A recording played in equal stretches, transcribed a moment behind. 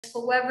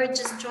For whoever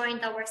just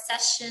joined our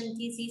session,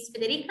 this is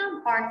Federica,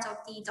 I'm part of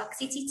the Doc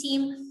City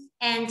team,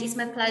 and it's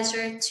my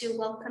pleasure to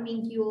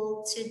welcoming you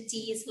all to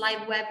this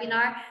live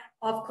webinar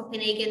of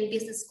Copenhagen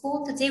Business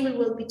School. Today we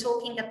will be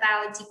talking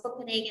about the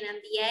Copenhagen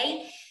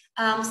MBA,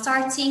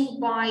 starting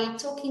by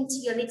talking to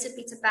you a little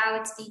bit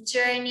about the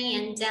journey,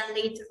 and then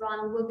later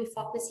on we'll be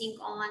focusing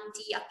on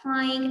the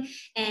applying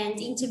and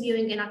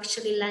interviewing and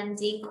actually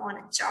landing on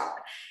a job.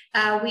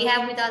 We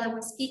have with us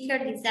our speaker,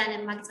 Lizanne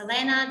and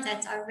Magdalena,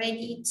 that are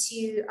ready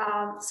to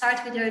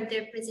start with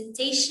their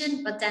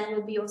presentation, but then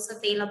will be also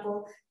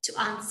available to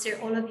answer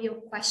all of your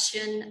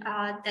questions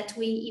that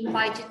we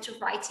invite you to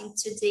write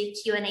into the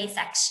Q&A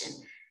section.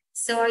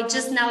 So I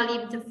just now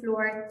leave the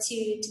floor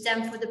to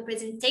them for the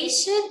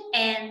presentation,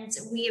 and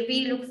we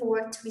really look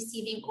forward to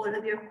receiving all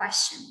of your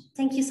questions.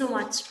 Thank you so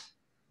much.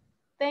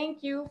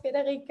 Thank you,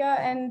 Federica,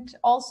 and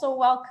also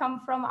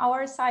welcome from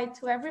our side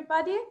to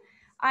everybody.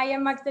 I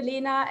am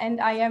Magdalena,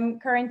 and I am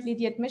currently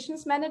the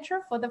admissions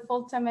manager for the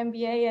full-time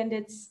MBA, and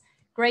it's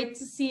great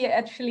to see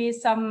actually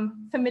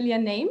some familiar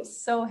names.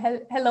 So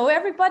hello,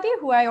 everybody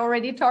who I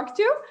already talked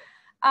to.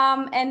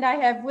 And I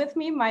have with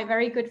me my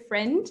very good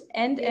friend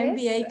and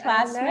MBA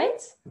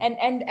classmate.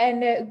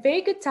 And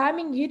very good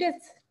timing,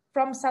 Judith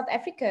from South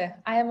Africa.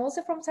 I am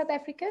also from South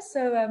Africa,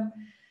 so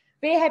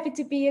very happy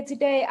to be here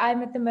today.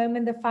 I'm at the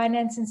moment the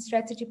finance and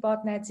strategy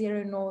partner at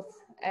Zero North,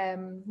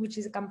 which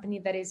is a company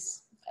that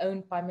is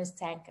owned by Ms.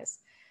 Tankers.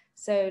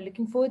 So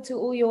looking forward to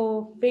all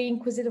your very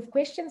inquisitive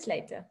questions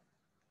later.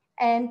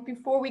 And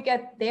before we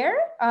get there,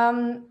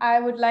 I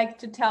would like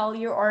to tell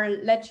you or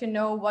let you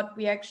know what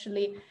we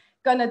actually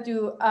gonna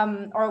do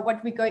or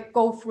what we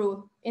go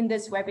through in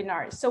this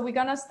webinar. So we're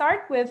gonna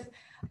start with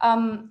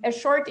a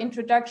short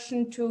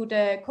introduction to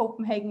the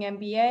Copenhagen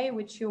MBA,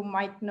 which you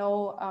might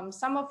know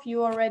some of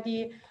you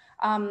already.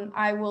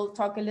 I will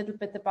talk a little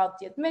bit about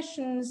the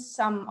admissions,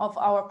 some of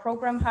our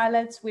program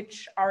highlights,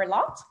 which are a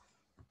lot,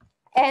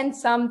 and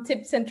some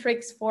tips and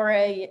tricks for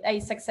a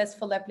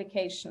successful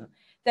application.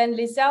 Then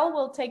Lizelle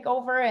will take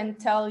over and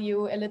tell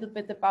you a little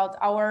bit about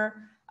our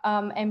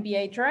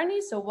MBA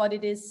journey. So what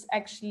it is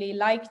actually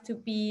like to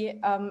be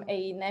an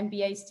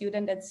MBA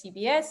student at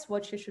CBS,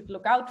 what you should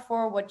look out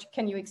for, what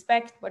can you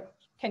expect, what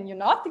can you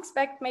not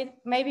expect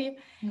maybe.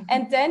 Mm-hmm.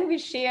 And then we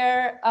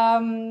share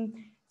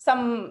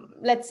some,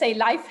 let's say,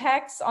 life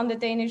hacks on the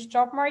Danish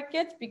job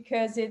market,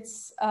 because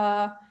it's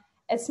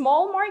a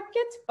small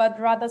market, but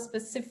rather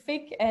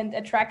specific and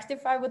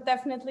attractive, I would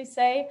definitely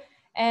say.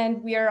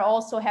 And we are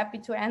also happy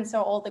to answer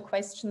all the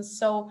questions.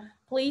 So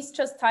please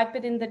just type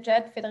it in the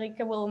chat.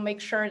 Federica will make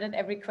sure that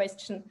every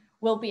question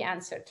will be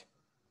answered.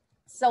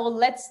 So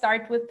let's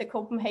start with the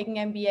Copenhagen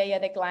MBA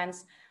at a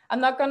glance. I'm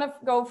not going to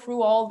go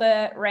through all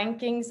the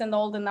rankings and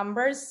all the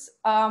numbers.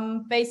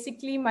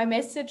 Basically, my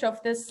message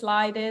of this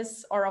slide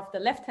is, or of the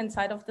left-hand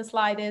side of the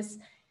slide is,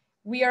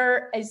 we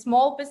are a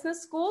small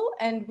business school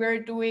and we're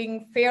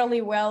doing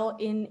fairly well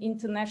in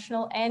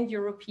international and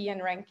European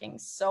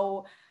rankings.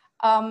 So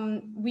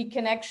we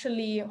can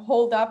actually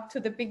hold up to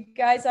the big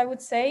guys, I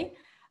would say,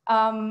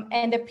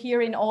 and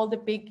appear in all the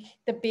big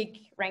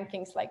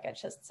rankings, like I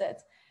just said.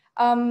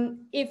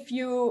 If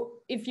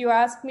you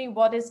ask me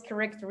what is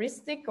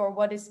characteristic or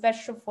what is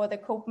special for the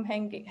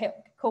Copenhagen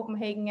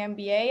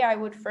MBA, I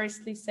would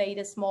firstly say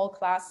the small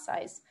class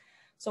size.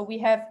 So we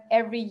have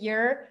every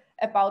year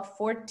about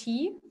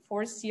 40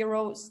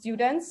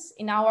 students.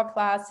 In our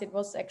class, it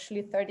was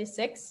actually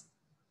 36.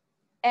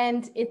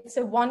 And it's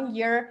a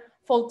 1-year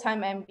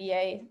full-time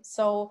MBA.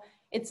 So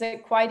it's a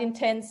quite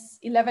intense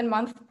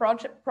 11-month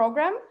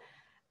program.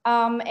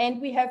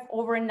 And we have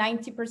over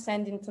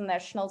 90%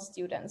 international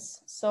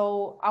students.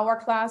 So our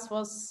class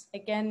was,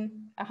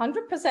 again,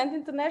 100%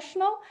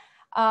 international.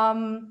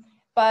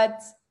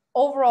 But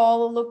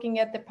overall, looking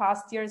at the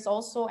past years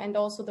also, and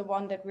also the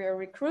one that we are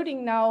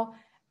recruiting now,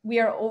 we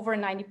are over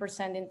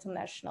 90%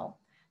 international.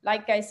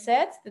 Like I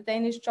said, the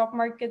Danish job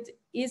market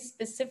is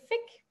specific,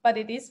 but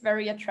it is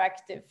very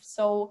attractive.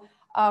 So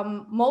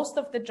most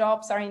of the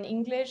jobs are in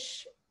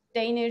English.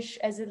 Danish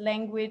as a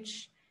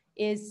language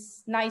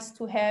is nice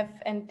to have,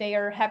 and they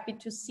are happy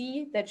to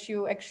see that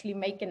you actually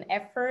make an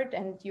effort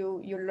and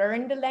you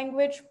learn the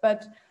language.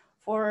 But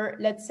for,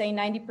 let's say,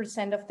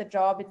 90% of the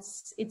job,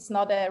 it's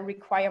not a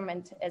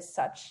requirement as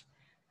such.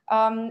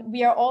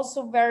 We are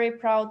also very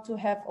proud to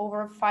have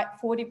over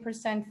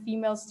 40%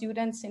 female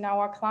students in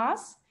our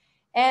class.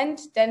 And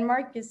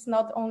Denmark is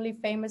not only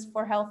famous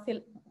for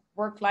healthy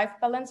work-life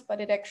balance,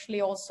 but it actually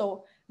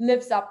also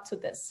lives up to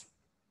this.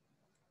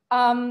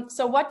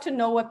 So what to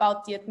know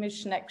about the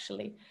admission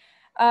actually?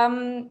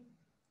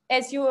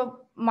 As you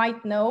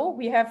might know,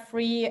 we have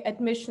 3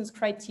 admissions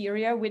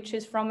criteria, which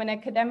is from an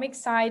academic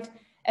side,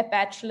 a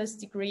bachelor's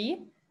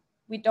degree.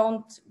 We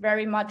don't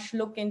very much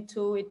look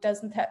into, it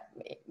doesn't have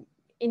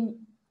in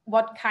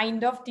what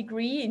kind of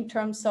degree in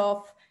terms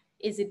of,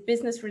 is it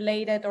business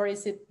related or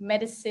is it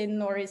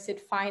medicine or is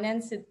it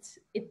finance?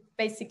 It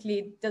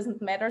basically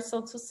doesn't matter,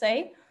 so to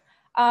say.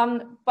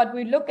 But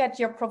we look at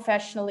your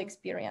professional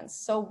experience.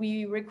 So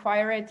we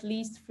require at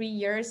least 3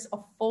 years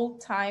of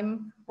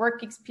full-time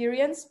work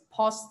experience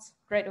post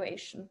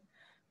graduation.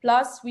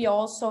 Plus, we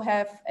also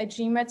have a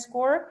GMAT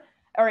score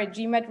or a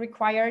GMAT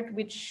required,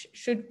 which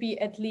should be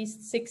at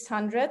least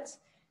 600.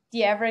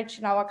 The average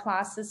in our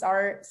classes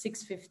are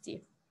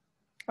 650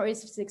 or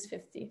is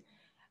 650.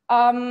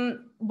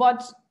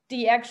 What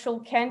the actual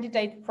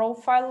candidate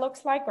profile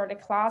looks like, or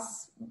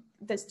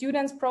the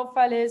student's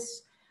profile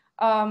is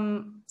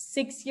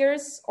 6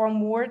 years or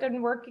more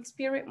than work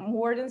experience,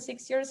 more than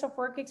 6 years of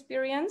work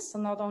experience, so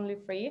not only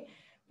 3.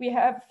 We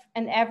have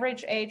an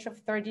average age of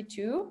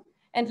 32.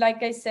 And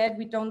like I said,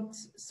 we don't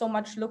so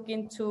much look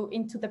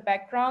into the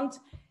background,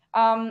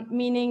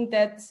 meaning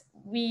that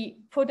we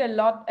put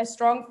a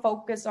strong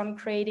focus on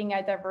creating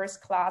a diverse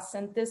class.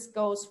 And this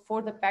goes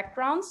for the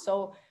background,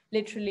 so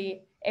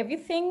literally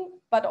everything,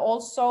 but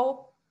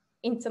also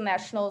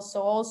international,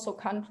 so also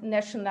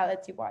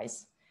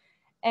nationality-wise.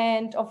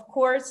 And of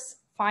course,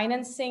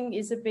 financing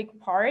is a big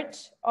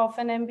part of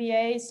an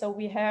MBA. So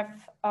we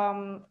have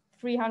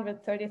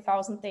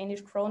 330,000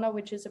 Danish krona,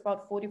 which is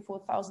about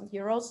 44,000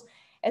 euros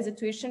as a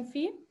tuition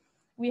fee.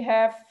 We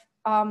have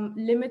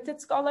limited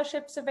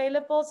scholarships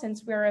available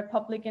since we're a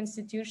public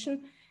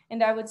institution.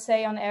 And I would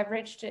say on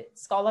average, the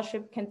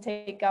scholarship can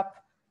take up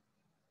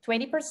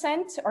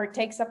 20% or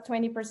takes up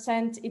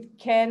 20%. It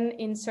can,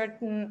 in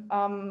certain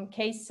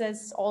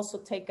cases, also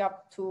take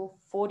up to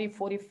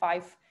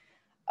 45%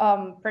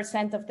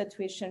 of the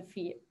tuition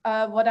fee.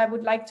 What I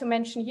would like to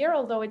mention here,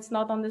 although it's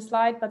not on the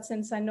slide, but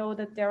since I know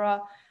that there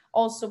are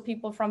also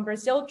people from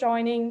Brazil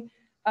joining,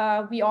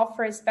 we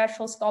offer a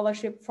special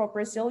scholarship for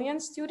Brazilian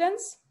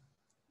students,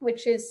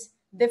 which is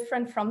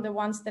different from the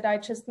ones that I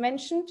just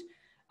mentioned.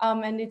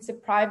 And it's a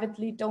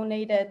privately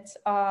donated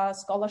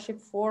scholarship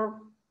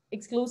for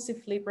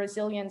exclusively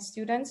Brazilian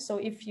students. So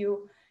if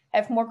you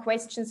have more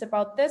questions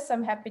about this,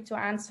 I'm happy to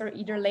answer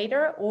either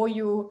later, or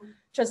you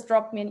just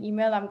drop me an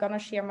email. I'm gonna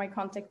share my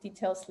contact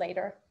details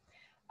later.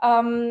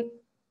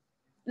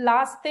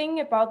 Last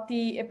thing about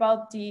the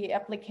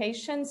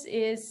applications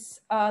is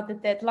the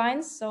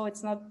deadlines. So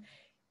it's not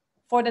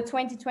for the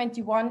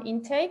 2021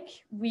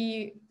 intake,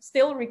 we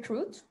still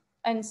recruit.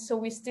 And so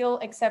we still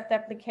accept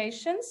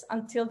applications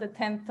until the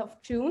 10th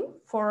of June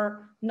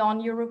for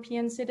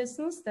non-European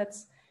citizens.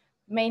 That's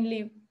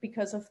mainly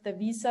because of the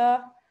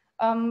visa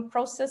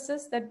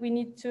processes that we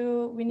need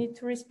to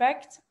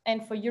respect.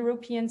 And for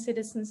European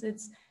citizens,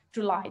 it's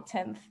July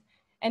 10th.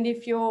 And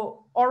if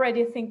you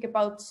already think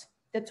about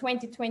the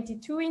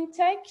 2022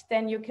 intake,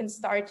 then you can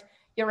start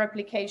your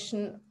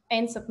application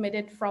and submit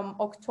it from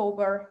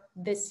October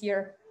this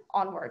year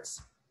onwards.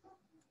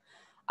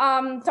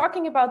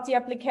 Talking about the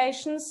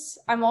applications,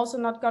 I'm also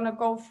not going to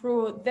go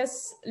through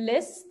this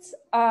list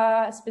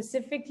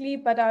specifically,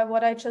 but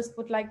what I just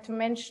would like to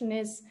mention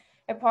is,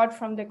 apart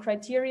from the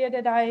criteria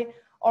that I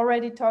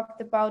already talked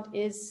about,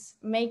 is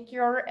make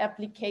your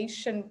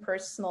application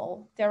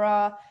personal. There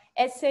are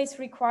essays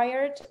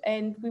required,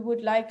 and we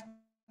would like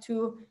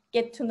to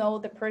get to know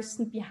the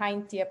person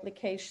behind the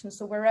application.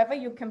 So wherever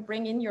you can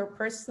bring in your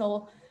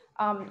personal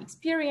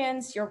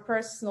experience, your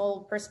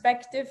personal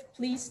perspective,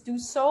 please do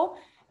so.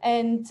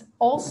 And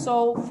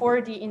also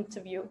for the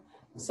interview.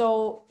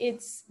 So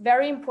it's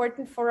very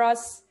important for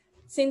us,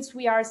 since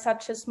we are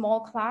such a small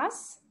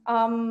class,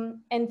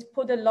 and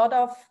put a lot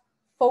of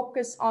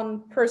focus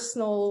on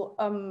personal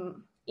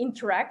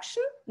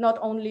interaction, not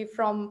only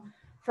from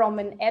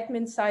an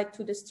admin side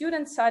to the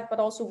student side, but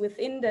also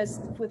within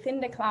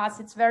the class.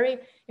 It's very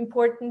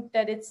important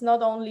that it's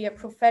not only a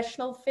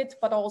professional fit,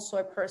 but also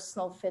a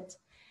personal fit.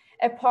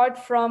 Apart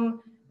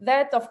from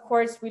that, of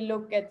course, we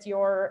look at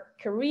your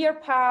career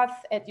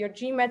path, at your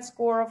GMAT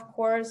score, of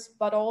course,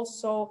 but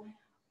also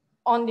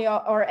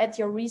at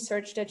your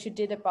research that you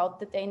did about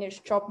the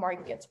Danish job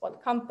markets.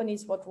 What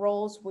companies, what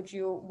roles would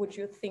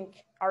you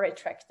think are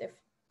attractive?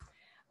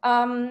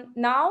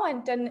 Now,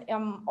 and then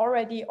I'm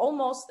already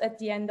almost at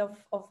the end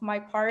of my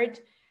part,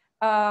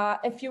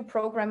 a few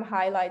program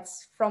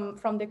highlights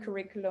from the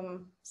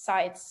curriculum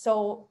side.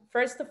 So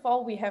first of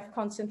all, we have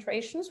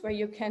concentrations where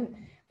you can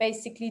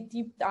basically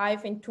deep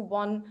dive into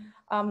one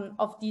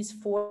of these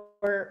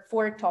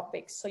four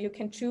topics. So you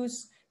can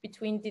choose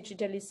between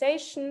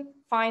digitalization,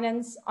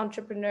 finance,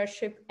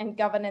 entrepreneurship, and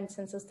governance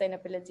and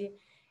sustainability.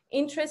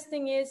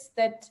 Interesting is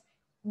that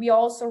we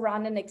also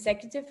run an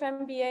executive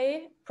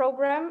MBA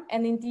program,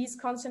 and in these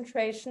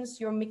concentrations,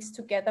 you're mixed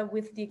together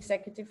with the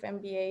executive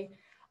MBA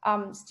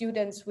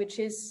students, which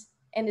is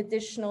an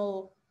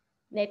additional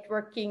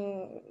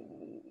networking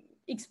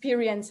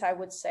experience, I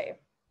would say.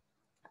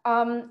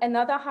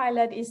 Another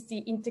highlight is the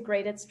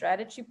integrated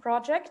strategy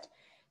project.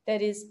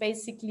 That is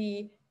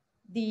basically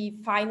the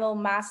final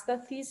master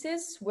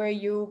thesis, where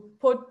you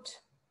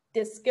put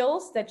the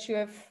skills that you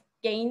have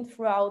gained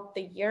throughout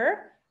the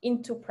year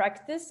into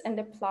practice and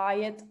apply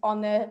it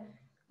on a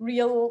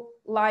real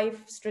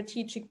life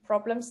strategic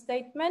problem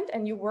statement.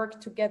 And you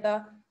work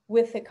together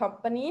with a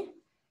company,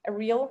 a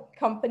real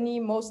company,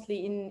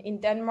 mostly in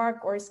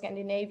Denmark or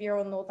Scandinavia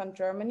or Northern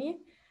Germany.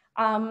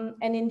 And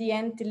in the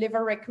end,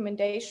 deliver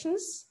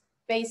recommendations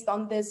based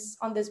on this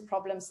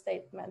problem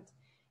statement.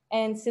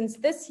 And since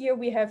this year,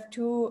 we have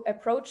two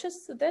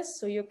approaches to this.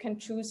 So you can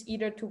choose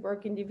either to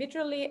work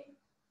individually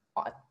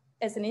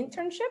as an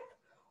internship,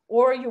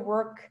 or you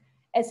work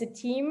as a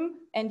team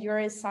and you're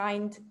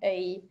assigned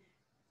a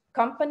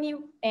company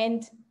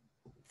and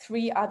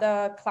 3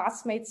 other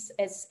classmates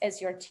as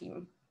your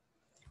team.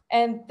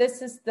 And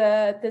this is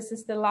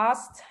the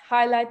last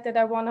highlight that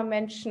I want to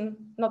mention,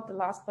 not the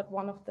last, but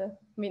one of the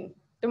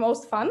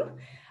most fun,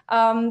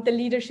 the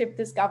leadership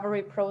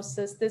discovery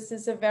process. This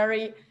is a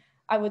very,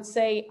 I would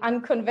say,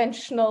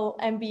 unconventional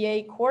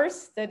MBA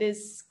course that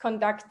is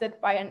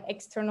conducted by an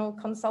external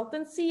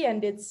consultancy,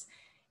 and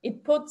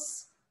it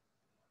puts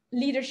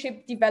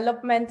leadership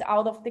development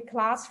out of the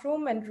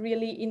classroom and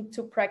really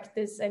into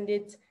practice, and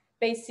it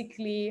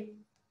basically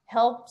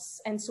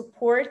helps and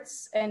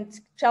supports and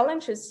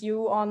challenges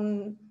you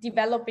on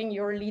developing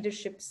your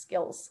leadership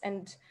skills.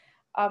 And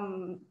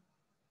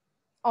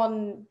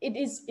it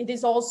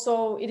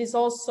is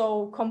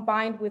also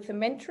combined with a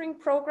mentoring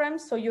program.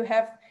 So you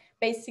have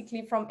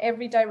basically from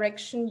every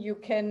direction you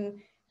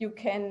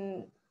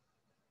can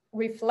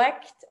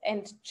reflect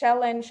and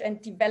challenge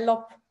and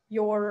develop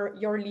your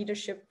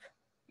leadership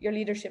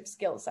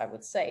skills, I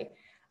would say.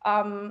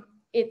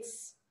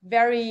 It's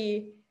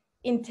very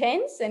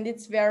intense, and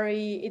it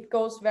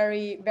goes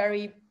very,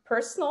 very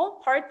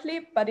personal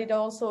partly, but it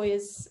also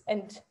is,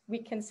 and we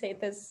can say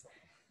this,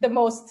 the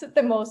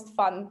most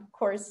fun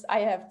course, I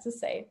have to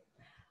say.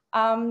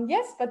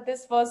 Yes, but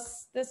this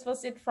was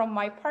it from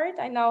my part.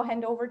 I now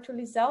hand over to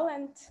Lizelle,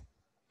 and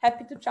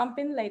happy to jump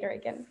in later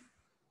again.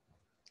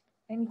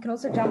 And you can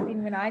also jump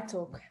in when I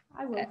talk.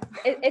 I will.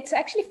 It's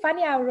actually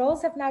funny, our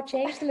roles have now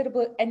changed a little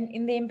bit. And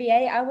in the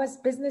MBA, I was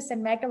business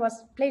and Magda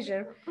was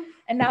pleasure.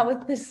 And now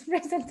with this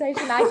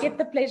presentation, I get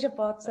the pleasure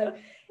part. So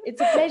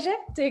it's a pleasure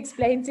to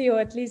explain to you, or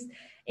at least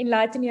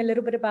enlighten you a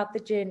little bit about the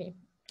journey.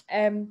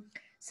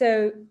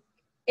 So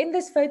in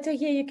this photo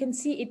here, you can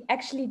see it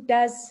actually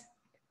does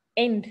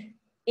end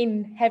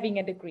in having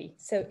a degree.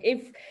 So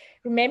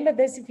remember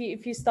this,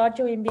 if you start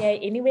your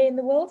MBA anywhere in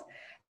the world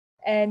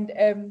and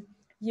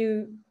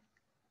you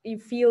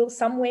feel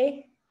somewhere,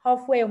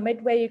 halfway or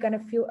midway, you're going to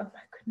feel, oh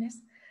my goodness,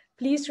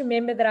 please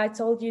remember that I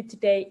told you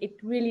today, it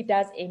really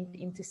does end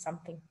into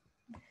something.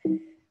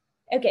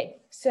 Okay,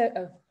 so,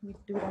 let me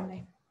do it on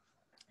there.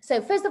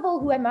 So first of all,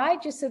 who am I?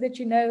 Just so that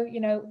you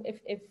know,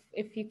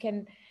 if you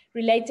can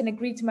relate and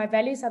agree to my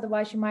values,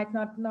 otherwise you might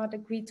not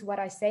agree to what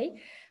I say.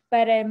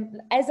 But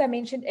as I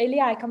mentioned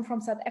earlier, I come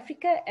from South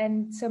Africa,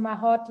 and so my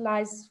heart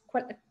lies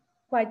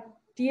quite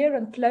dear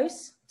and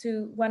close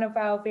to one of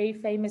our very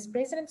famous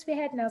presidents we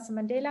had, Nelson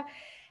Mandela.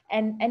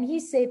 And he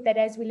said that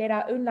as we let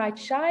our own light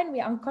shine, we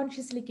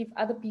unconsciously give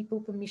other people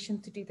permission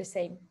to do the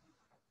same.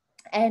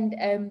 And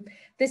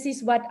this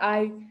is what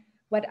I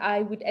would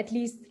at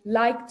least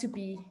like to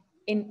be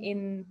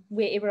in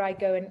wherever I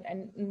go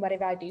and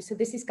whatever I do. So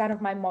this is kind of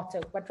my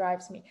motto, what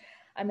drives me.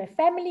 I'm a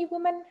family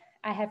woman.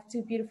 I have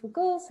 2 beautiful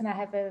girls, and I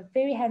have a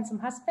very handsome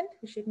husband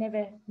who should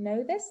never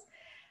know this.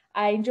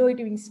 I enjoy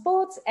doing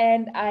sports,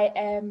 and I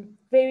am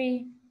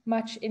very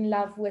much in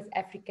love with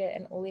Africa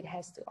and all it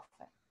has to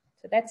offer.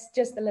 So that's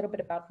just a little bit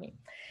about me.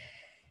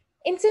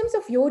 In terms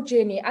of your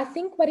journey, I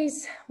think what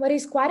is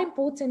quite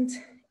important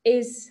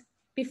is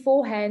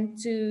beforehand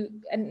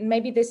and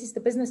maybe this is the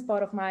business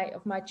part of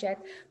my chat,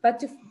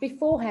 but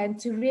beforehand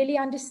to really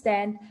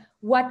understand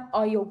what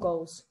are your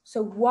goals.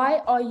 So why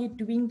are you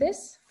doing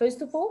this?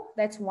 First of all,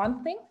 that's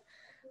one thing.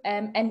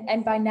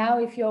 And by now,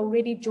 if you're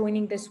already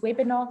joining this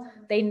webinar,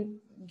 then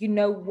you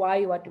know why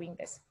you are doing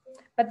this.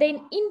 But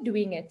then in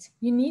doing it,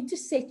 you need to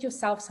set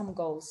yourself some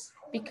goals,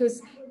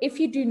 because if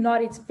you do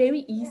not, it's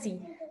very easy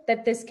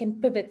that this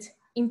can pivot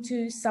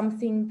into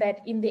something that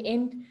in the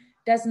end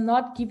does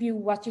not give you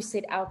what you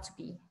set out to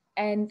be.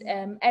 And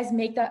as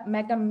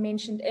Magda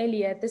mentioned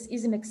earlier, this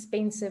is an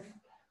expensive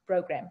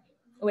program,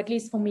 or at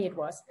least for me it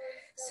was.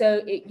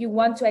 So you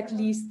want to at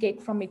least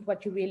get from it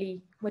what you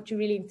really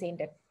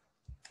intended.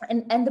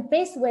 And the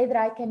best way that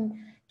I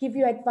can give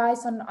you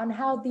advice on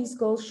how these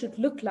goals should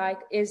look like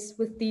is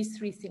with these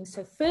 3 things.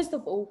 So first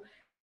of all,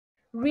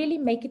 really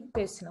make it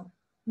personal.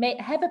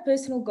 Have a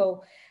personal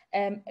goal.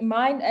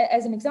 Mine,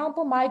 as an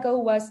example, my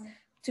goal was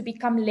to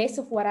become less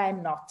of what I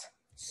am not.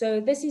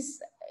 So this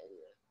is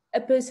a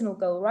personal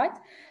goal, right?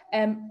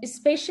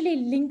 Especially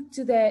linked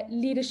to the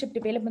leadership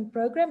development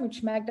program,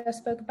 which Magda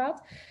spoke about.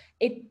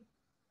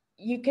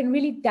 You can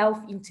really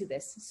delve into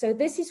this. So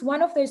this is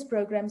one of those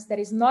programs that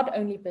is not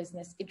only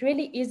business. It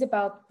really is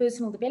about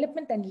personal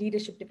development and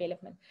leadership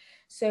development.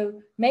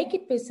 So make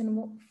it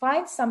personal,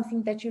 find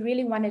something that you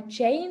really want to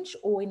change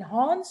or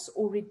enhance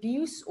or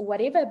reduce or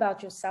whatever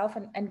about yourself,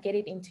 and get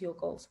it into your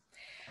goals.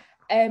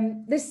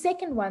 The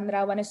second one that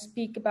I want to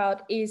speak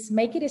about is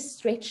make it a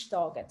stretch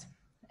target.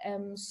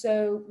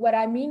 So what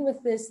I mean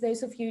with this,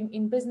 those of you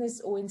in business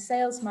or in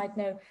sales might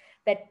know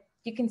that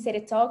you can set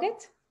a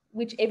target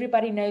which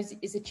everybody knows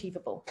is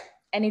achievable,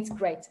 and it's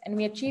great. And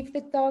we achieve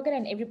the target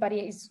and everybody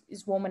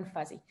is warm and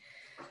fuzzy.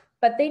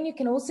 But then you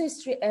can also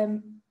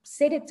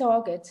set a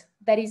target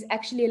that is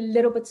actually a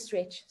little bit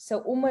stretched, so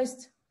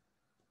almost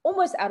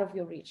out of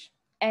your reach.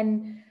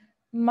 And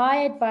my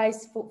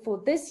advice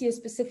for this year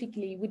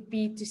specifically would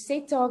be to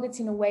set targets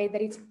in a way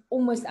that it's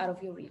almost out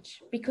of your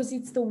reach, because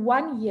it's the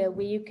 1 year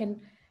where you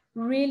can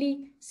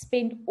really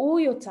spend all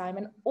your time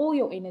and all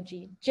your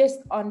energy just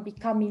on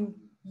becoming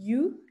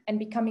you and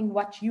becoming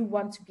what you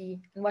want to be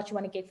and what you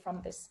want to get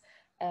from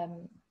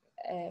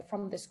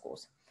this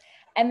course.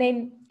 And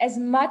then as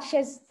much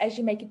as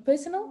you make it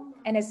personal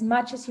and as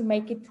much as you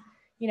make it,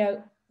 you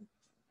know,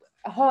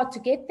 hard to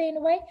get there in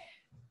a way,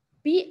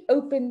 be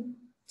open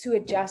to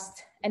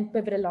adjust and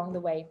pivot along the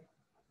way.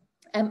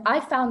 I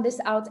found this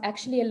out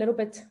actually a little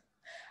bit,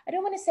 I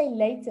don't want to say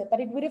later, but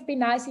it would have been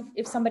nice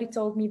if somebody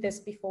told me this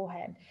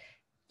beforehand.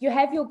 You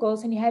have your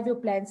goals and you have your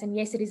plans, and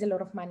yes, it is a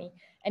lot of money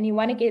and you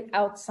want to get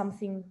out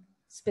something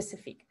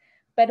specific,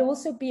 but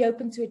also be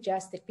open to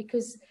adjust it,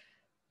 because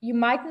you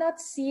might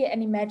not see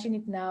and imagine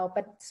it now,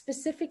 but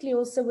specifically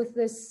also with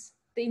this,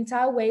 the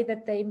entire way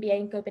that the MBA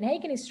in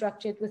Copenhagen is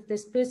structured, with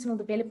this personal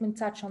development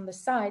touch on the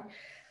side,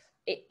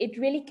 it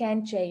really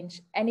can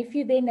change. And if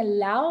you then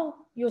allow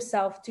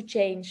yourself to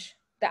change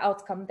the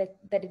outcome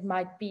that it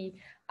might be,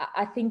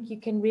 I think you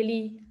can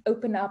really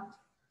open up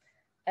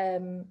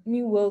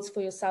new worlds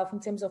for yourself in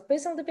terms of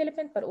personal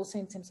development, but also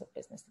in terms of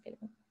business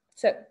development.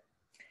 So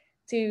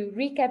to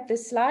recap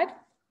this slide,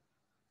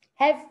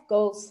 have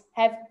goals,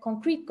 have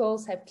concrete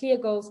goals, have clear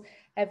goals,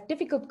 have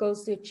difficult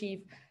goals to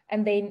achieve.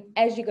 And then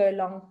as you go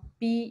along,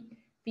 be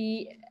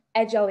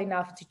agile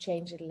enough to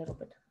change it a little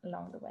bit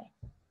along the way.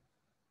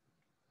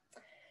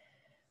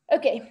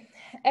 Okay,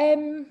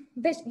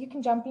 this, you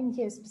can jump in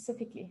here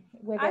specifically,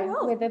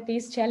 whether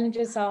these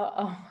challenges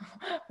are,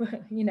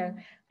 you know,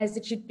 as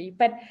it should be.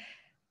 But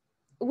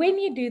when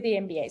you do the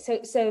MBA,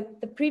 so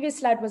the previous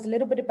slide was a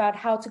little bit about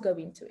how to go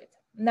into it.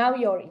 Now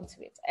you're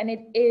into it, and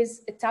it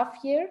is a tough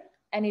year,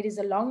 and it is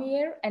a long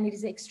year, and it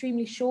is an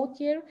extremely short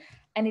year,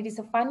 and it is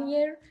a fun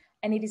year,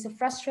 and it is a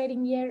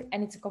frustrating year,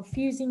 and it's a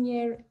confusing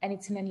year, and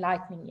it's an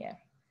enlightening year.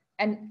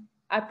 And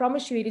I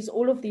promise you, it is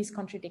all of these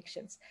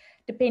contradictions,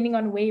 depending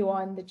on where you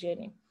are in the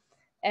journey.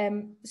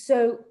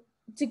 So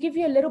to give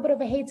you a little bit of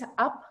a heads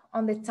up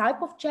on the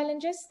type of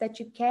challenges that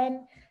you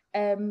can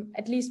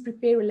at least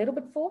prepare a little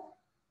bit for.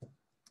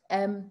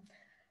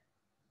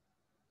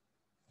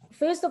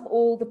 First of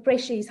all, the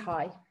pressure is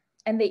high,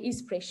 and there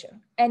is pressure.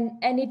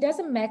 And it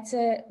doesn't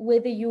matter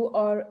whether you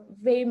are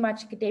very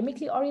much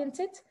academically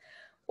oriented,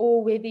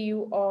 or whether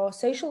you are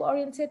social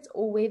oriented,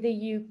 or whether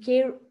you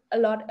care a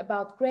lot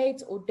about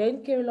grades or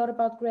don't care a lot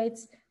about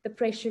grades, the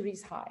pressure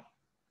is high.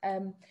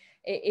 The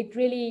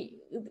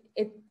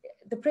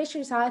pressure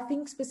is high, I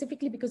think,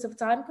 specifically because of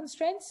time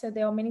constraints. So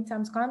there are many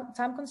times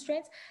time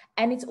constraints,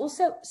 and it's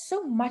also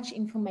so much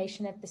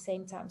information at the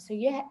same time. So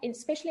you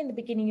especially in the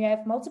beginning, you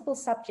have multiple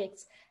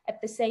subjects at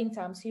the same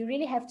time. So you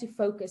really have to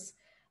focus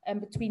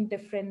between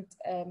different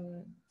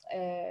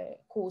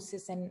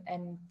courses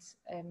and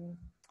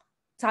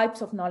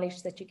types of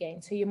knowledge that you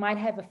gain. So you might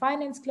have a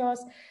finance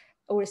class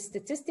or a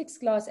statistics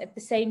class at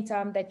the same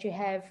time that you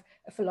have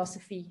a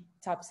philosophy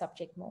type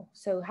subject more.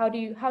 So how do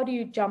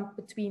you jump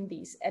between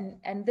these?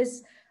 And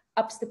this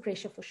ups the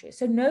pressure for sure.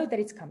 So know that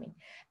it's coming.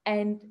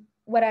 And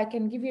what I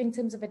can give you in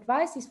terms of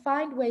advice is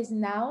find ways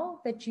now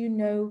that you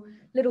know,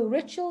 little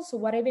rituals or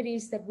whatever it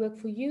is that work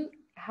for you,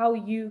 how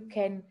you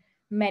can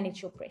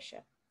manage your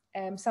pressure.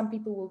 Some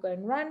people will go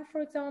and run,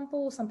 for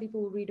example. Some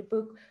people will read a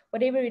book.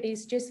 Whatever it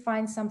is, just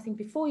find something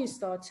before you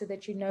start so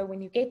that you know when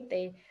you get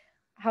there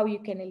how you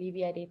can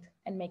alleviate it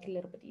and make it a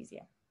little bit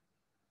easier.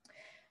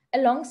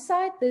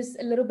 Alongside this,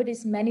 a little bit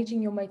is managing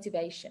your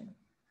motivation.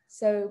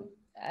 So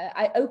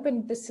I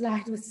opened the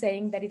slide with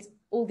saying that it's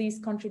all these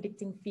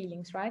contradicting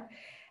feelings, right?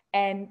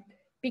 And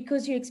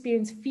because you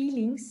experience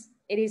feelings,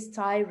 it is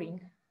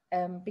tiring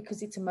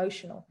because it's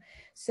emotional.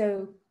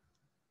 So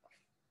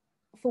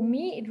for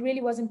me, it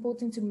really was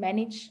important to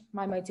manage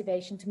my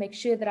motivation, to make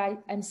sure that I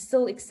am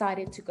still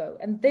excited to go.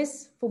 And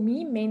this, for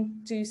me,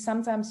 meant to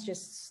sometimes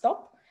just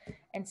stop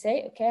and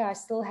say, okay, I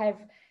still have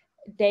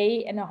a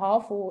day and a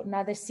half or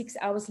another 6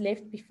 hours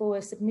left before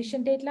a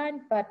submission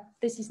deadline, but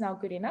this is now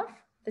good enough.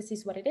 This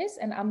is what it is.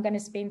 And I'm going to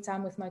spend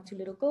time with my two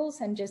little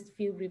girls and just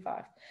feel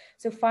revived.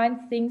 So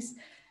find things.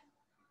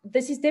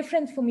 This is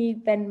different for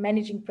me than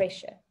managing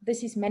pressure.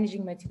 This is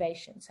managing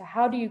motivation. So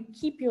how do you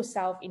keep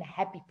yourself in a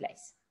happy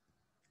place?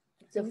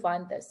 So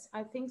find this.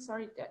 I think,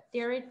 sorry,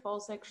 there it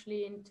falls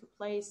actually into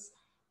place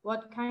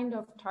what kind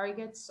of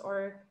targets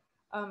or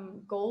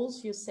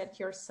goals you set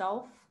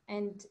yourself,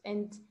 and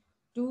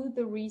do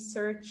the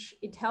research.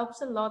 It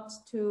helps a lot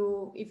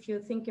to, if you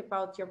think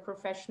about your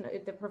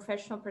the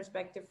professional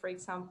perspective, for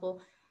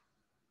example,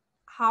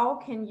 how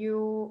can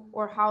you,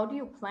 or how do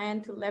you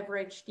plan to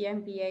leverage the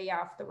MBA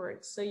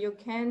afterwards? So you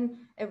can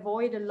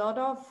avoid a lot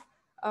of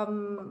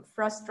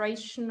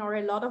frustration or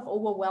a lot of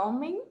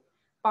overwhelming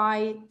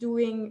by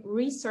doing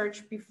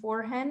research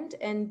beforehand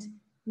and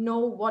know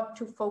what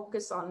to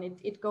focus on.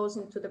 It goes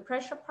into the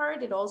pressure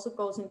part. It also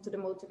goes into the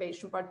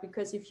motivation part,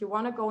 because if you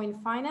want to go in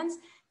finance,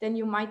 then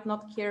you might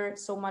not care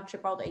so much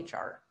about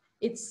HR.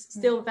 it's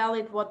still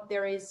valid what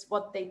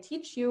they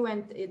teach you,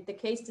 and the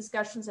case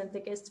discussions and the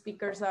guest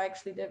speakers are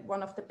actually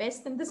one of the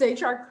best in this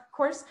HR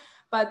course.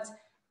 But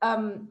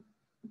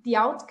the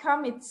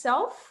outcome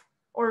itself,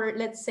 or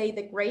let's say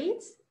the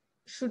grade,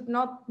 should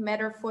not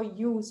matter for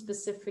you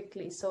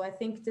specifically. So I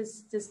think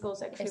this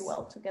goes actually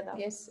well together.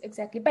 Yes,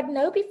 exactly. But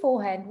know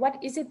beforehand,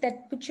 what is it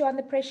that puts you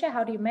under pressure?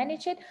 How do you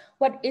manage it?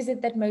 What is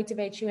it that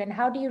motivates you? And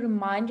how do you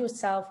remind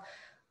yourself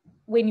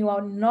when you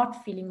are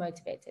not feeling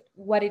motivated,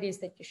 what it is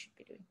that you should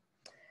be doing?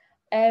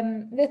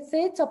 The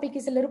third topic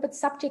is a little bit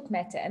subject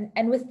matter.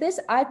 And with this,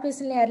 I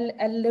personally had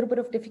a little bit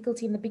of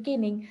difficulty in the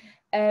beginning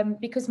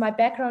because my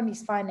background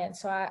is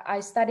finance. So I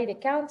studied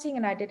accounting,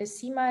 and I did a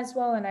CIMA as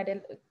well. And I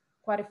did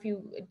quite a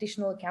few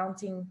additional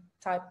accounting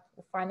type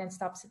or finance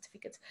type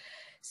certificates.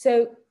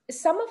 So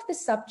some of the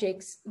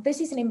subjects, this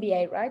is an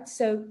MBA, right?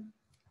 So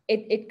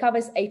it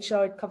covers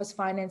HR, it covers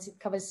finance, it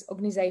covers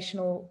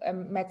organizational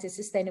matters,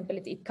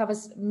 sustainability. It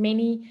covers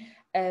many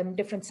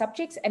different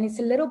subjects, and it's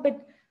a little bit,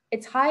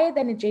 it's higher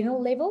than a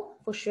general level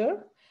for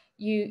sure.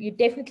 You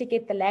definitely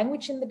get the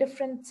language in the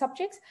different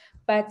subjects,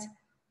 but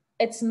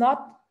it's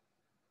not,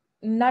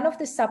 none of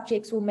the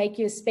subjects will make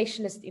you a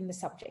specialist in the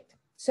subject.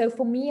 So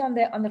for me on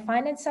the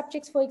finance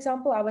subjects, for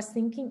example, I was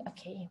thinking,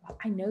 okay, well,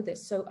 I know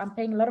this, so I'm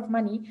paying a lot of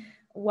money.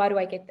 Why do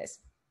I get this?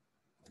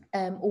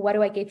 Or what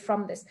do I get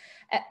from this?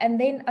 And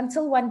then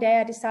until one day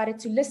I decided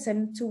to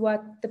listen to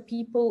what the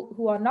people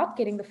who are not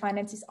getting the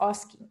finance is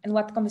asking and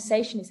what the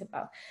conversation is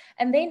about.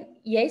 And then,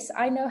 yes,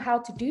 I know how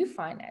to do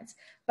finance,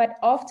 but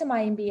after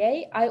my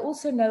MBA, I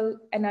also know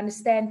and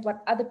understand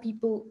what other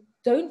people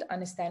don't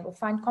understand or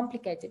find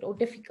complicated or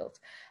difficult,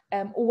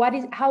 or what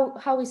is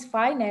how is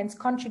finance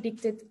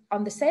contradicted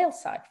on the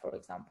sales side, for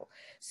example.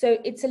 So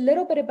it's a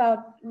little bit about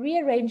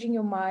rearranging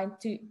your mind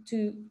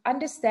to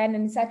understand,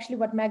 and it's actually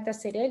what Magda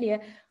said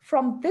earlier,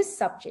 from this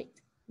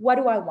subject, what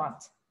do I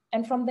want?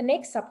 And from the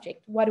next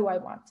subject, what do I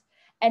want?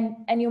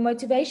 And your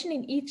motivation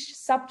in each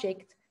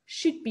subject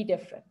should be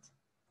different.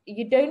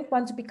 You don't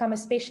want to become a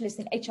specialist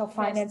in HR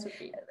finance,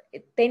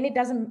 then it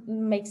doesn't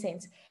make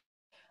sense.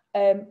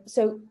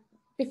 So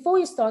before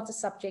you start a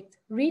subject,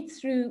 read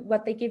through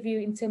what they give you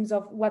in terms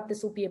of what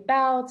this will be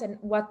about and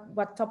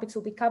what topics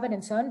will be covered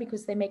and so on,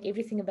 because they make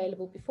everything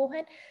available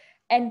beforehand,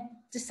 and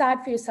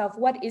decide for yourself,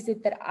 what is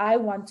it that I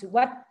want to,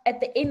 what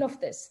at the end of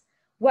this,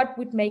 what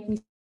would make me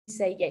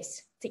say,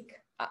 yes,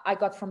 tick, I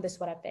got from this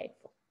what I paid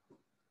for.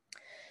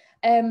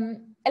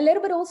 A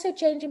little bit also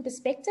change in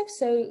perspective.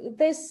 So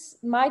this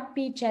might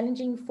be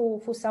challenging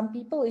for some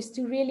people, is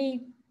to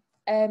really,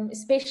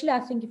 especially I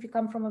think if you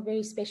come from a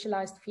very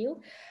specialized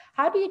field,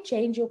 how do you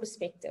change your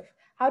perspective?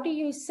 How do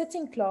you sit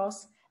in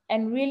class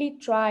and really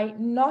try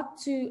not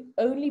to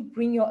only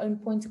bring your own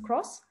point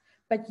across,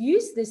 but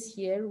use this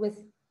here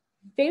with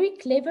very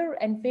clever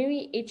and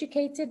very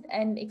educated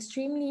and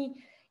extremely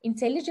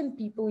intelligent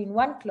people in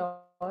one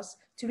class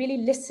to really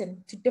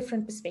listen to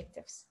different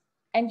perspectives.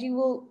 And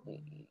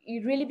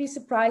you'd really be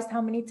surprised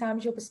how many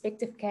times your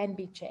perspective can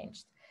be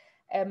changed.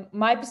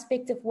 My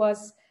perspective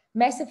was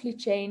massively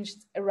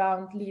changed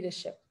around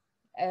leadership,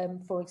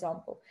 for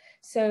example.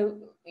 So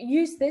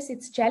use this,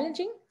 it's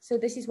challenging. So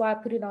this is why I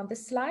put it on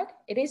this slide.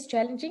 It is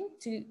challenging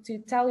to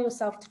tell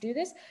yourself to do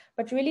this,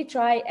 but really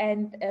try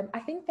and, I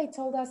think they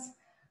told us,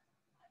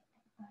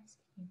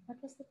 what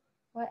was it?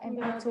 Why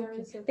am I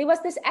talking? There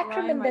was this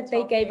acronym that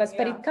they gave us,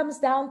 but it comes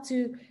down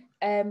to,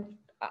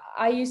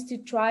 I used to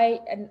try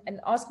and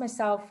ask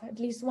myself at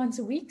least once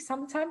a week,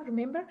 sometime,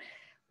 remember,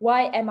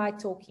 why am I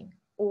talking?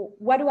 Or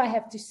what do I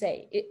have to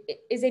say?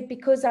 Is it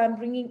because am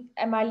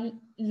I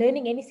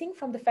learning anything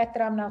from the fact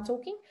that I'm now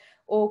talking?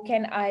 Or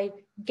can I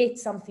get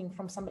something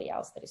from somebody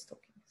else that is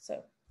talking?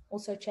 So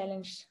also a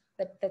challenge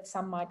that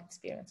some might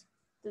experience.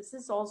 This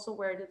is also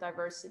where the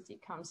diversity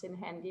comes in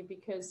handy,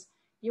 because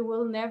you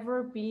will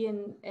never be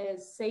in a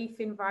safe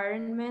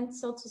environment,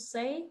 so to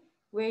say,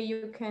 where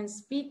you can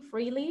speak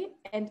freely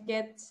and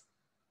get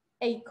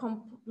a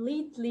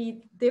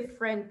completely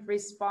different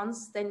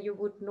response than you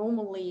would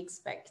normally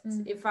expect.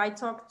 If I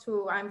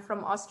I'm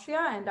from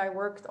Austria, and I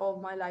worked all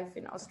my life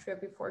in Austria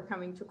before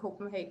coming to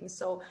Copenhagen.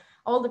 So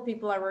all the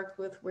people I worked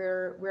with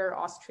were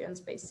Austrians,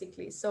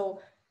 basically.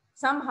 So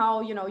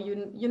somehow, you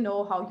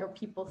know how your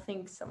people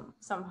think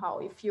somehow.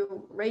 If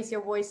you raise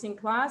your voice in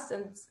class,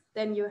 and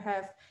then you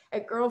have a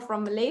girl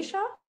from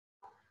Malaysia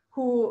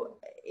who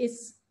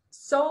is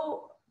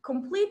so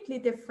completely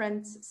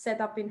different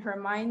setup in her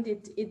mind,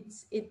 it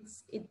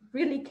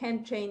really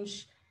can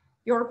change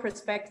your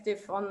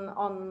perspective on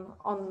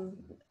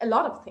a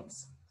lot of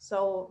things.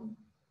 So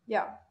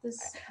yeah,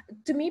 this,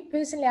 to me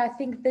personally, I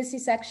think this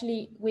is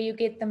actually where you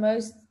get the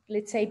most,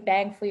 let's say,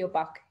 bang for your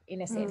buck,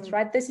 in a sense,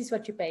 right? This is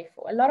what you pay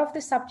for. A lot of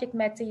the subject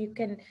matter you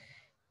can,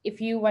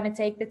 if you want to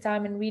take the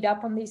time and read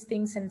up on these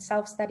things and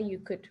self-study, you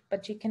could,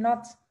 but you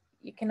cannot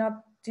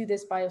do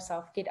this by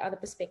yourself, get other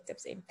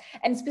perspectives in.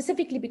 And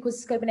specifically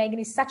because Copenhagen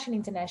is such an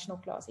international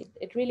class,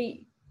 it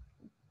really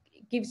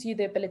gives you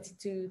the ability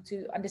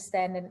to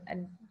understand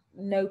and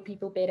know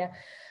people better.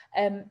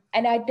 And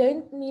I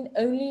don't mean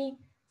only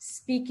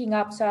speaking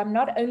up. So I'm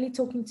not only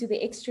talking to the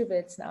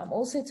extroverts now, I'm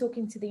also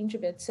talking to the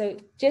introverts. So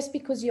just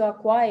because you are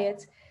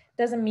quiet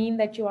doesn't mean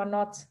that you are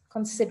not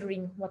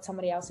considering what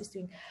somebody else is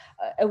doing.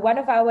 One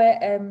of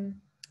our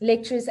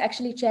lecturers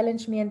actually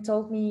challenged me and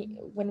told me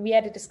when we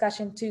had a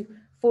discussion to,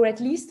 for at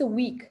least a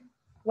week,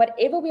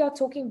 whatever we are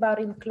talking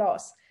about in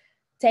class,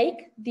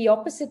 take the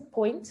opposite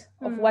point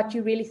of what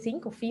you really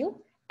think or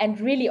feel and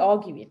really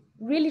argue it,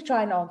 really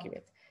try and argue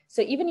it.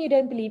 So even you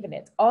don't believe in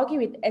it,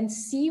 argue it and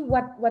see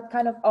what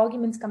kind of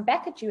arguments come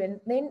back at you, and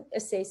then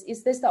assess,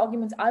 is this the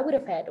arguments I would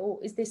have had, or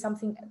is there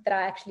something that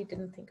I actually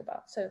didn't think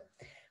about? So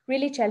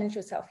really challenge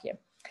yourself here.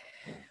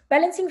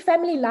 Balancing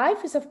family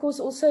life is, of course,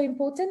 also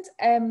important.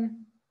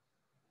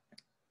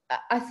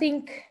 I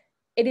think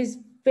it is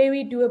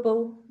very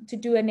doable to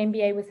do an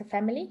MBA with a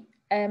family.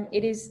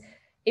 It is,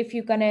 if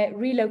you're going to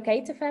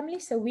relocate a family.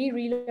 So we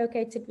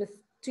relocated with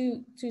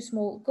two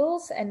small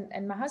girls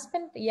and my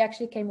husband. He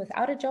actually came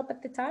without a job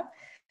at the time.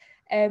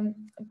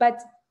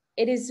 But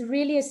it is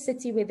really a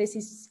city where this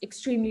is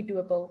extremely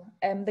doable.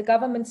 The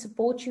government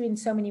supports you in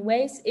so many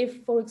ways.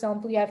 If, for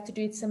example, you have to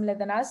do it similar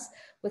than us,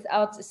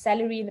 without a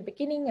salary in the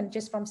beginning and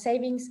just from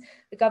savings,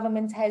 the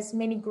government has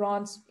many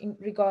grants in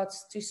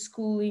regards to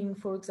schooling,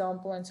 for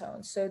example, and so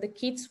on. So the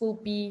kids will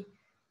be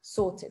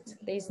sorted.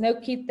 There's no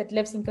kid that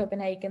lives in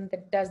Copenhagen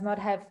that does not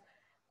have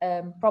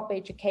proper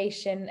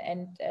education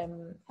and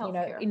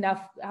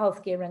enough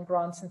healthcare and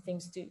grants and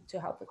things to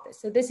help with this.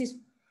 So this is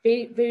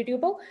very, very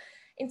doable.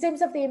 In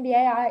terms of the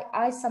MBA,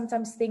 I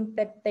sometimes think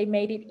that they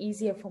made it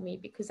easier for me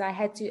because I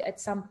had to at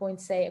some point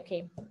say,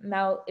 okay,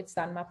 now it's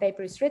done. My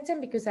paper is written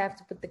because I have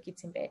to put the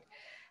kids in bed.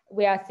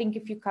 Where I think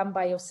if you come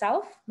by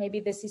yourself,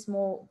 maybe this is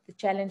more the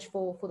challenge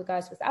for the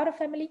guys without a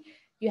family.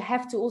 You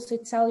have to also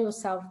tell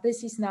yourself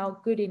this is now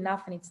good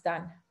enough and it's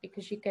done,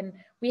 because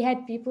we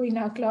had people in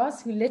our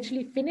class who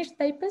literally finished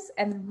papers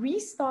and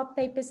restart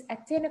papers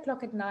at 10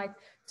 o'clock at night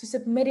to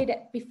submit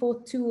it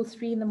before 2 or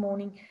 3 in the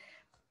morning.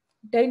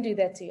 Don't do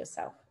that to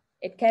yourself.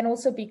 It can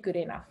also be good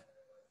enough.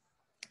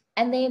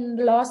 And then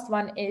the last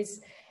one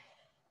is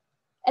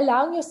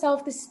allowing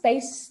yourself the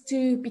space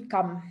to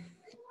become.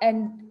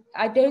 And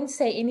I don't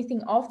say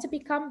anything after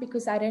become,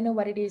 because I don't know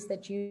what it is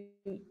that you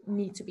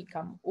need to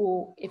become,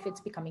 or if it's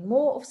becoming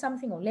more of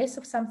something or less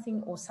of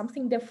something or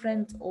something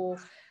different, or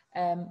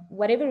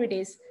whatever it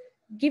is.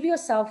 Give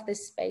yourself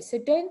this space. So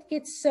don't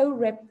get so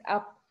wrapped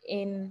up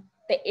in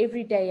the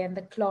everyday and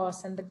the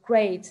class and the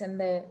grades and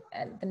the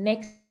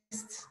next,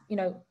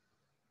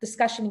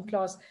 discussion in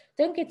class.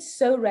 Don't get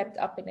so wrapped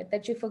up in it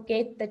that you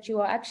forget that you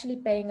are actually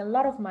paying a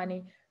lot of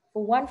money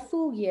for 1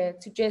 full year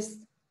to just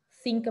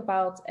think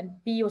about and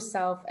be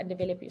yourself and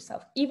develop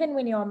yourself. Even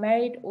when you are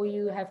married or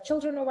you have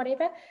children or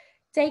whatever,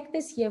 take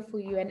this year for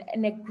you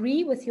and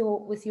agree with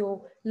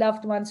your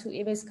loved ones,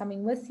 whoever is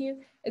coming with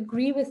you.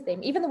 Agree with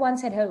them, even the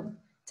ones at home.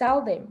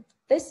 Tell them,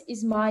 this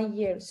is my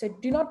year, so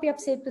do not be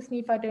upset with me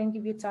if I don't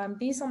give you time.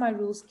 These are my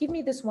rules. Give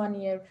me this 1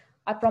 year.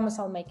 I promise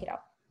I'll make it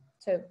up.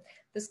 So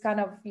this kind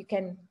of you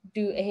can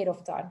do ahead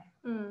of time.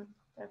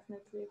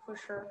 Definitely, for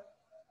sure.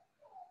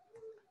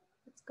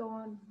 Let's go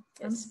on.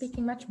 Yes. I'm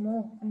speaking much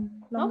more.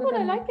 No, but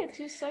I like it.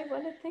 You say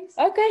one of the things.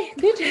 Okay,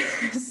 good.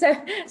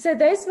 so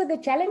those were the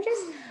challenges,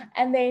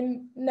 and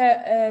then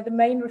the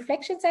main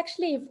reflections.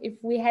 Actually, if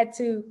we had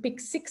to pick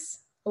 6,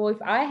 or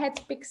if I had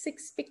to pick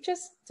 6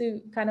 pictures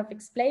to kind of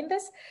explain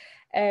this,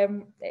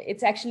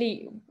 it's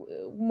actually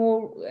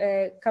more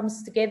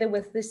comes together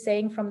with this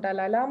saying from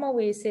Dalai Lama,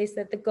 where he says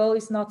that the goal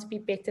is not to be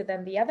better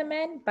than the other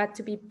man, but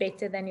to be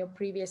better than your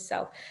previous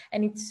self.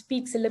 And it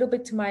speaks a little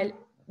bit to my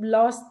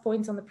last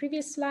point on the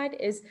previous slide,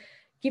 is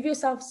give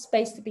yourself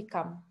space to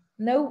become.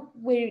 Know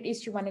where it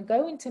is you want to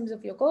go in terms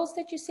of your goals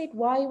that you set,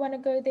 why you want to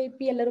go there,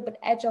 be a little bit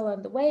agile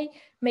on the way,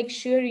 make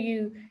sure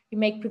you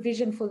make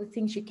provision for the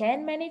things you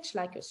can manage,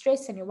 like your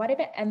stress and your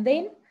whatever, and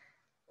then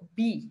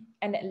be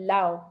and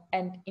allow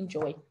and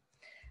enjoy.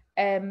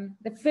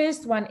 The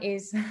first one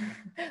is,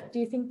 do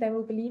you think they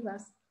will believe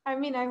us? I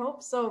mean, I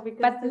hope so.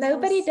 But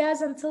nobody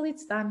does until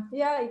it's done.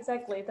 Yeah,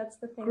 exactly. That's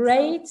the thing.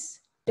 Grades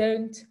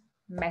don't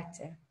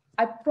matter.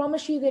 I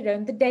promise you they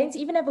don't. The Danes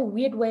even have a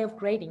weird way of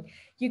grading.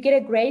 You get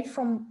a grade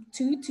from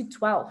 2 to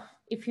 12.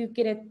 If you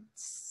get a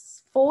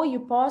 4, you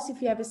pass.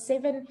 If you have a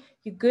 7,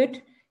 you're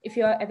good. If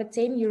you have a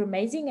 10, you're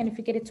amazing. And if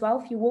you get a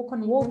 12, you walk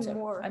on water.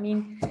 More. I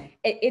mean,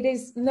 it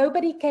is,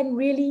 nobody can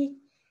really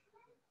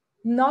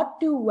not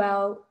do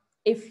well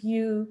if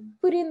you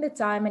put in the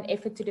time and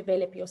effort to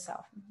develop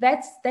yourself.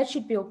 That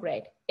should be your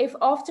grade. If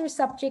after a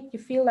subject you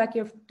feel like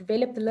you've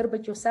developed a little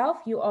bit yourself,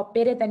 you are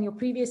better than your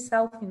previous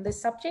self in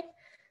this subject,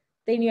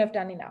 then you have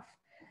done enough.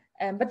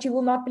 But you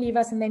will not believe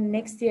us, and then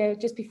next year,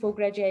 just before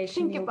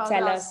graduation, you'll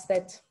tell us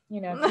that,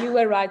 you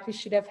were right, we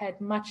should have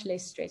had much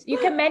less stress. You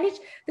can manage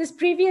this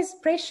previous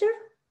pressure.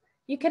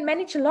 You can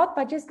manage a lot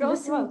by just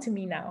listening to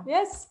me now.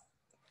 Yes.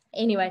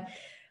 Anyway,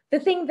 the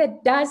thing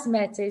that does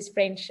matter is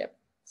friendship.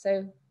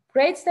 So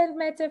grades don't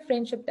matter,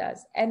 friendship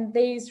does. And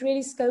there's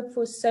really scope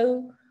for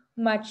so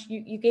much.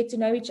 You get to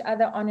know each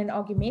other on an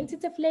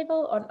argumentative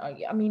level,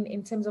 I mean,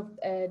 in terms of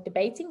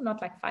debating,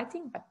 not like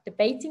fighting, but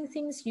debating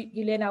things.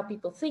 You learn how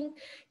people think.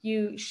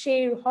 You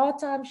share hard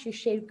times, you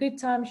share good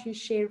times, you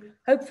share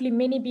hopefully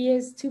many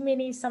beers, too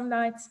many some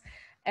nights.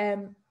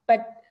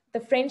 But the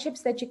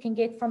friendships that you can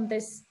get from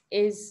this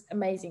is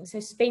amazing.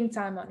 So spend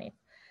time on it.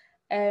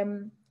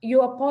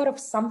 You are part of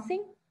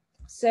something.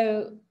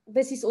 So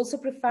this is also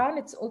profound.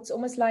 It's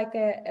almost like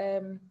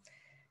I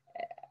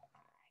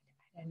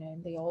don't know,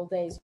 in the old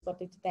days, what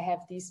did they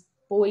have, these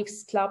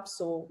boys clubs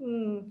or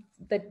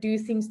that do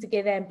things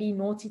together and be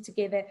naughty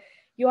together.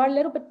 You are a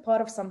little bit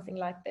part of something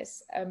like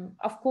this.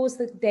 Of course,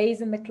 the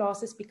days in the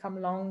classes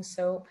become long.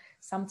 So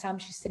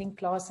sometimes you sit in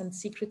class and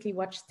secretly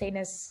watch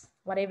tennis,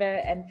 whatever.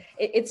 And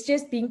it's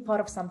just being part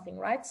of something,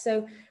 right?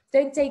 So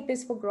don't take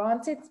this for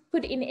granted.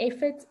 Put in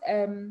effort.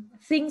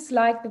 Things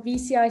like the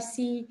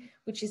VCIC,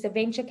 which is a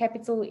venture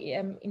capital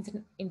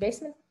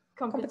investment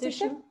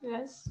competition.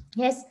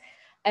 Yes.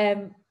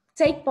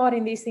 Take part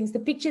in these things. The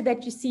picture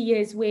that you see here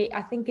is where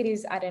I think it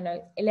is, I don't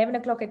know, 11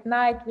 o'clock at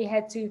night. We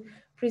had to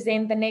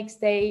present the next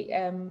day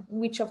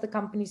which of the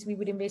companies we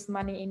would invest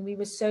money in. We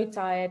were so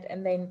tired.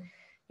 And then,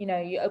 you know,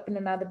 you open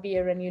another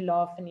beer and you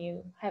laugh and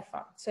you have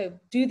fun. So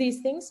do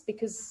these things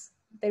because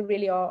they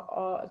really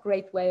are a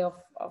great way of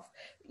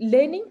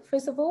learning,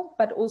 first of all,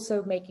 but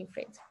also making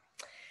friends.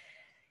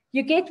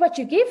 You get what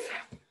you give.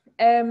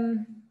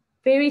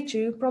 Very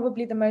true,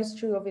 probably the most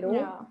true of it all.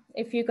 Yeah.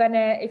 If you're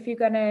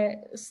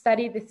gonna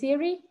study the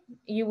theory,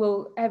 you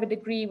will have a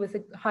degree with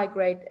a high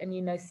grade and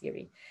you know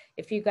theory.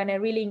 If you're gonna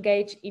really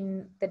engage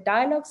in the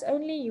dialogues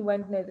only, you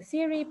won't know the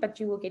theory, but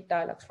you will get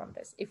dialogues from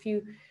this. If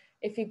you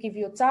give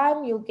your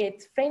time, you'll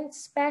get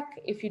friends back.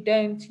 If you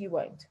don't, you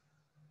won't.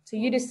 So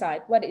you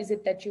decide what is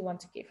it that you want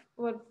to give.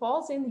 What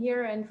falls in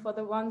here, and for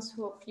the ones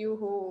of you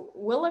who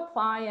will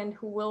apply and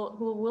who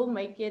will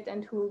make it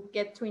and who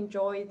get to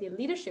enjoy the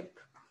leadership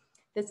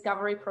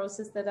discovery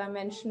process that I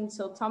mentioned.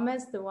 So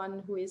Thomas, the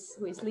one who is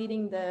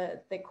leading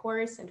the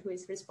course and who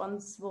is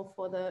responsible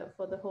for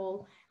the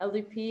whole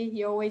LDP,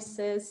 he always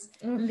says,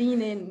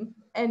 lean in.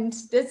 And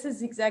this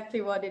is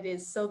exactly what it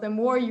is. So the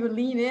more you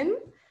lean in,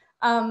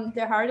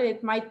 the harder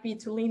it might be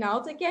to lean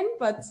out again,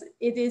 but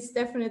it is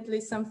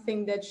definitely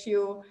something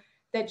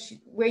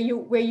where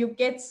you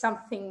get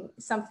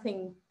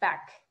something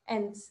back,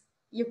 and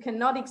you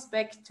cannot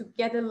expect to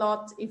get a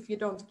lot if you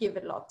don't give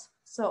a lot.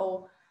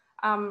 So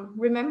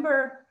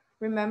remember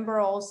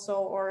also,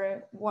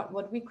 or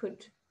what we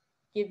could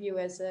give you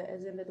as a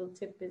little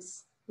tip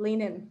is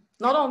lean in.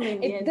 Not only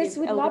in the this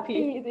would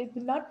LDP. It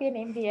would not be an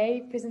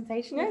MBA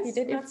presentation. Yes, if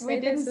you did we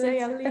didn't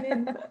say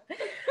lean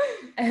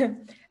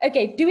in.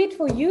 Okay, do it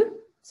for you.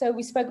 So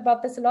we spoke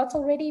about this a lot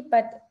already,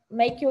 but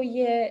make your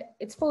year,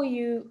 it's for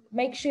you.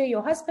 Make sure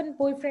your husband,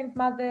 boyfriend,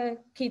 mother,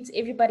 kids,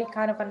 everybody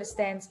kind of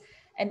understands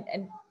and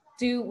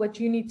do what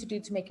you need to do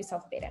to make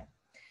yourself better.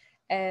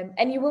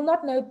 And you will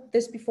not know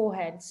this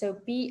beforehand. So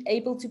be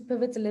able to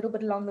pivot a little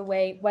bit along the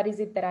way. What is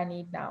it that I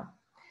need now?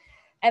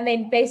 And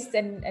then best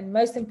and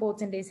most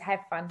important is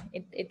have fun.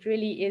 It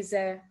really is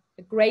a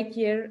great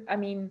year. I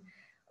mean,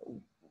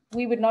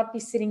 we would not be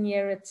sitting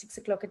here at 6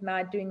 o'clock at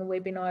night doing a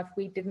webinar if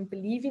we didn't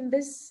believe in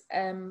this.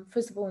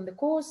 First of all, in the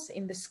course,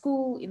 in the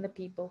school, in the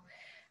people.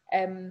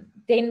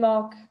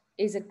 Denmark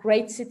is a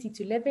great city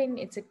to live in.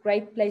 It's a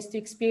great place to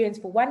experience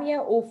for 1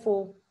 year or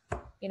for,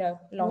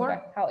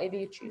 longer, however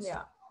you choose.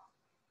 Yeah.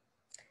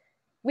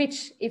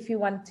 Which, if you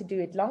want to do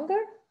it longer,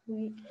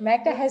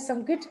 Magda has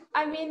some good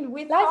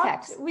life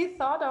hacks. We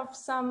thought of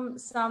some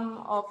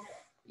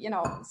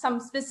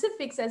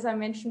specifics, as I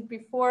mentioned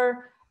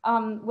before,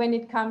 when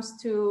it comes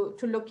to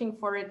looking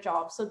for a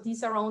job. So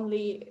these are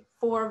only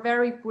 4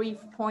 very brief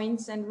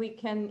points, and we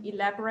can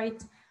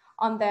elaborate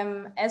on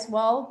them as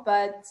well.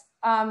 But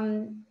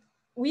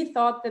we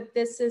thought that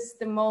this is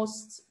the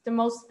most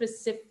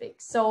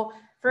specific. So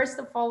first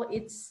of all,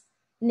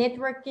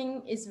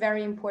 networking is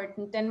very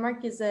important.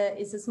 Denmark is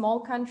a small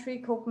country.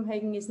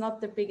 Copenhagen is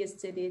not the biggest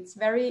city. It's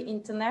very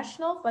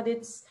international, but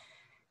it's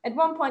at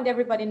one point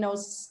everybody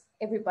knows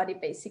everybody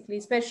basically,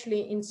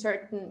 especially in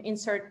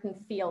certain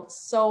fields.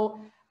 So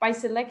by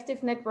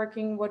selective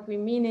networking, what we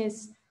mean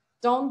is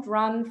don't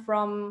run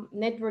from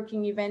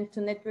networking event to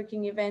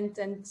networking event,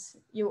 and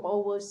you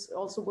always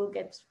also will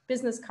get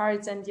business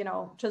cards and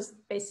just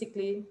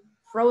basically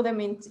throw them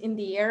in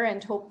the air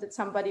and hope that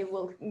somebody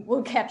will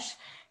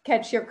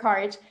catch your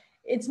card.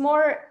 It's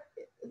more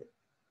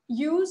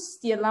use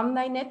the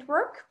alumni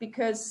network,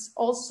 because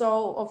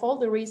also of all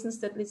the reasons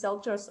that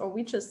Lisel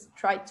we just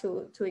tried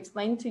to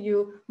explain to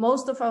you,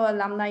 most of our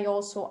alumni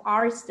also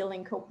are still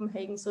in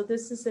Copenhagen. So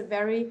this is a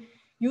very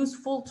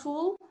useful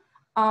tool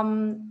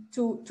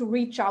to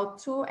reach out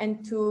to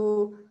and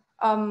to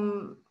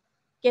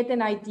get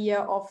an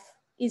idea of,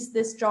 is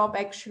this job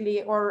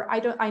actually, or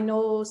I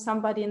know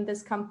somebody in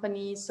this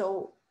company,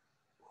 so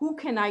who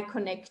can I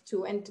connect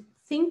to? And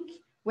think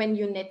when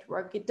you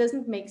network. It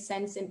doesn't make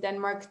sense in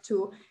Denmark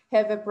to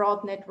have a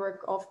broad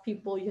network of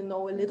people you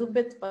know a little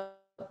bit, but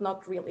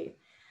not really.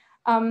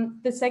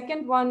 The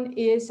second one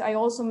is, I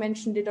also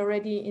mentioned it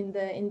already in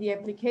the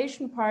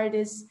application part,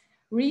 is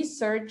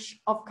research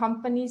of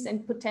companies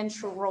and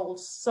potential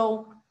roles.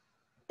 So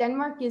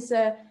Denmark is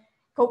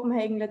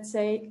Copenhagen, let's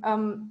say,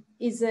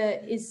 is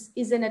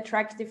an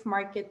attractive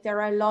market.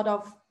 There are a lot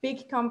of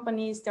big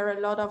companies, there are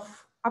a lot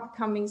of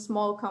upcoming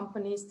small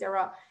companies, there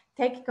are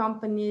tech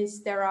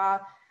companies, there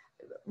are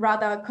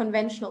rather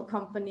conventional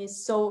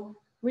companies. So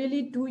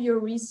really do your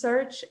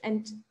research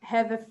and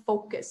have a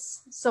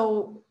focus.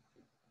 So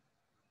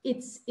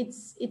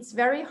it's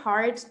very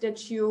hard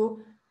that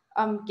you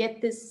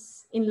get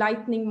this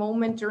enlightening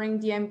moment during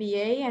the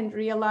MBA and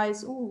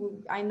realize, oh,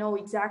 I know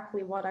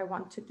exactly what I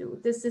want to do.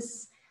 This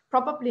is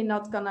probably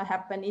not going to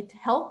happen. It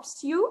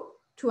helps you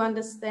to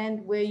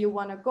understand where you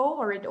want to go,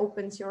 or it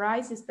opens your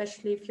eyes,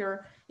 especially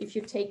if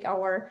you take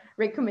our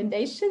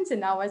recommendations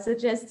and our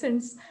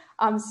suggestions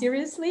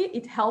seriously.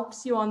 It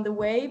helps you on the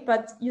way,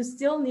 but you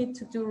still need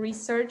to do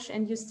research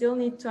and you still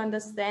need to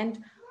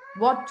understand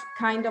what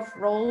kind of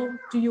role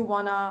do you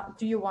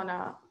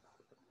wanna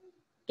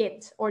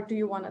get, or do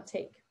you wanna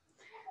take.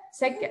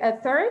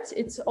 Third,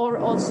 it's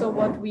also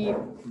what we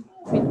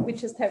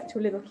just have 2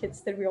 little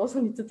kids that we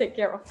also need to take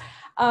care of.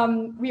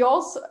 We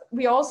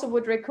also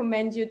would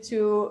recommend you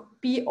to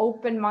be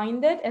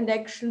open-minded and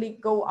actually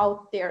go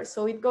out there.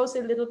 So it goes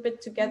a little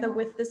bit together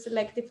with the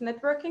selective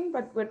networking,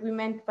 but what we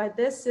meant by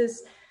this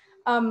is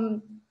a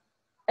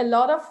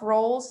lot of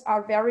roles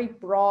are very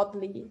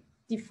broadly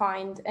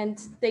defined, and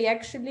they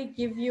actually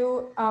give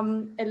you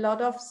a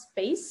lot of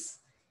space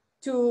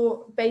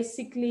to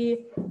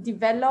basically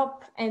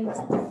develop and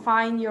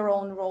define your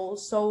own role.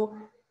 So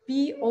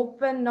be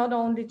open not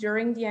only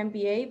during the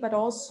MBA, but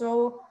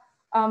also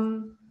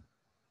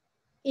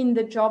in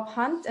the job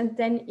hunt and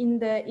then in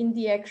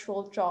the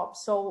actual job.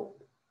 So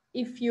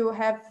if you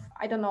have,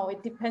 I don't know,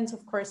 it depends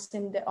of course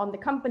on the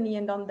company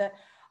and on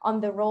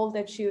the role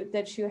that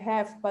you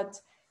have, but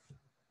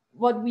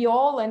what we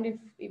all, and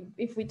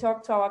if we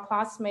talk to our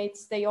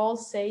classmates, they all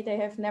say they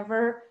have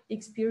never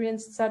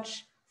experienced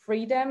such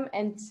freedom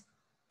and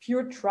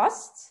pure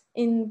trust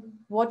in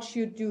what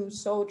you do.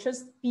 So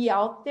just be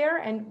out there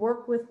and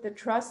work with the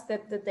trust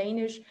that the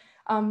Danish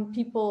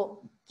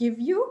people give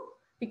you,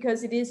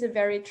 because it is a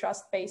very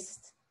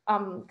trust-based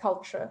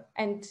culture.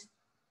 And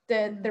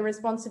the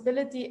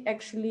responsibility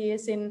actually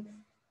is in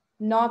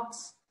not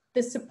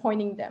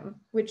disappointing them,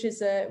 which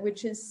is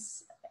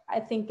I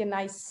think a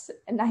nice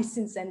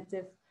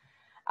incentive.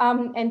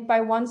 And by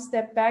 1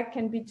 step back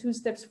can be 2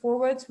 steps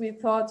forwards. We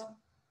thought,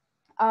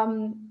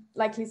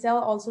 like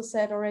Liselle also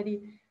said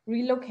already,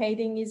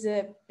 relocating is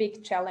a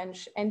big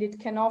challenge, and it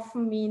can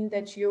often mean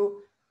that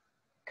you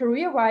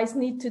career-wise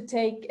need to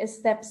take a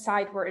step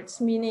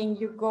sidewards, meaning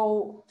you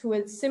go to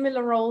a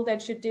similar role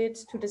that you did,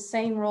 to the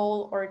same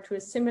role, or to a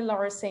similar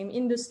or same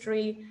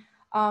industry,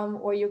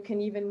 or you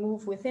can even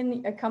move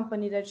within a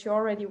company that you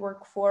already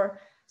work for.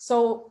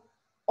 So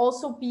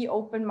also be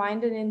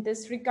open-minded in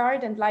this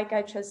regard. And like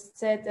I just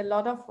said, a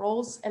lot of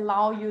roles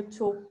allow you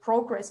to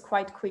progress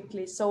quite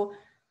quickly. So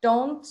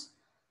don't,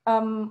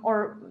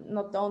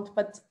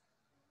 but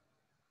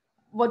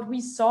what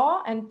we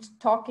saw, and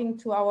talking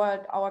to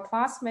our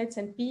classmates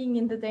and being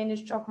in the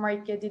Danish job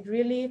market,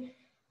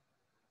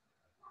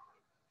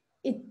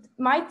 it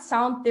might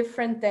sound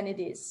different than it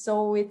is.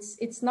 So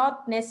it's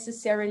not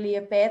necessarily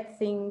a bad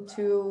thing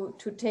to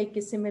take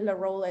a similar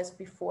role as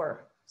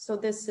before. So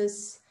this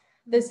is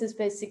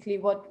basically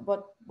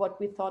what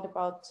we thought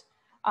about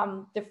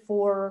the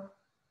 4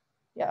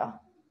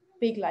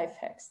 big life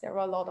hacks. There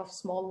are a lot of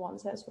small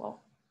ones as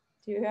well.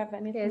 Do you have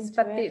anything? Yes,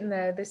 but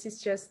no, this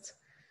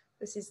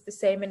is the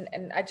same,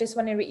 and I just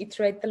want to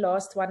reiterate the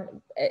last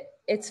one.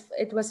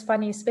 It was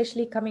funny,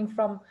 especially coming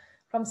from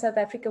South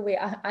Africa,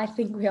 where I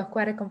think we are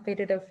quite a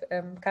competitive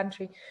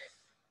country.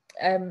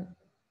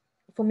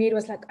 For me, it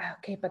was like,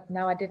 okay, but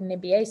now I did an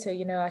MBA, so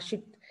I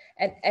should.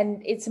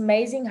 And it's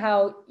amazing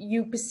how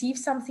you perceive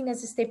something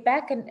as a step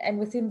back, and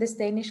within this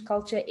Danish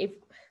culture, if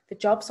the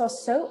jobs are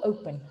so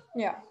open,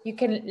 you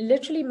can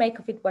literally make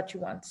of it what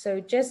you want. So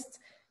just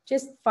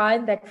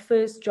find that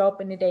first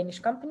job in a Danish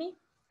company,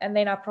 and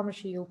then I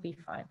promise you, you'll be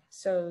fine.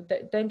 So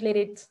don't let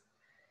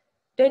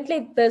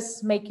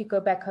this make you go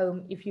back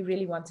home if you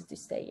really wanted to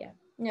stay here.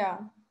 Yeah.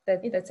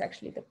 That's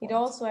actually the point. It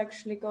also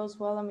actually goes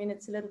well. I mean,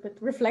 it's a little bit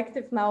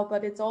reflective now,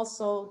 but it's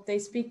also, they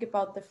speak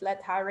about the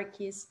flat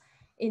hierarchies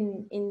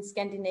in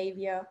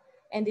Scandinavia,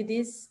 and it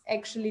is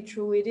actually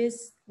true. It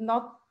is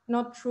not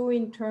true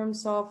in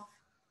terms of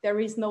there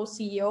is no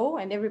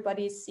CEO and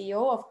everybody is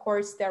CEO. Of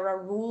course, there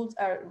are rules,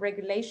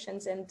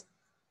 regulations, and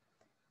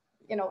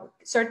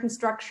certain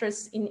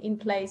structures in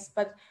place.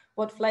 But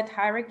what flat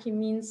hierarchy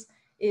means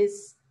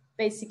is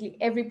basically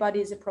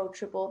everybody is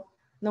approachable,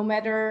 no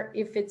matter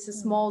if it's a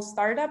small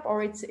startup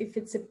or if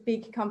it's a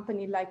big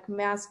company like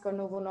Maersk or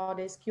Novo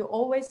Nordisk. You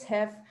always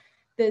have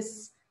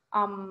this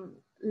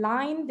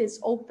line, this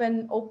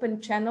open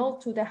channel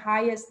to the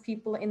highest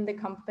people in the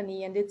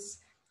company. And it's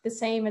the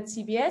same at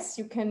CBS.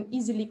 You can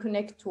easily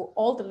connect to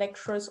all the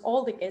lecturers,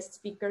 all the guest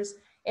speakers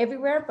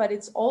everywhere, but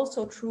it's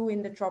also true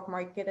in the job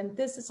market. And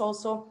this is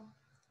also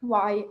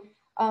why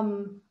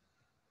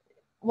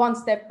one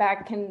step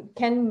back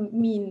can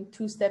mean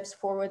 2 steps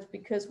forward,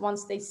 because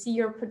once they see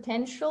your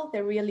potential,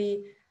 they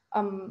really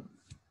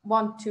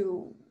want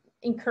to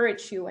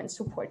encourage you and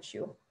support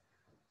you.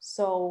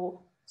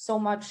 So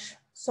much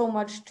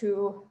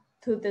to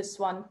this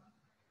one.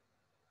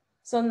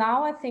 So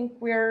now I think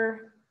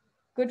we're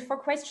good for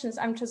questions.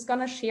 I'm just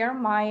gonna share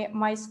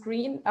my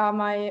screen,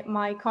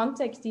 my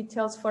contact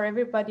details for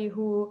everybody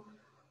who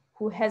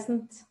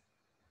hasn't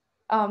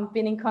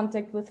been in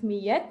contact with me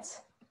yet.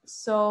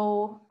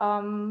 So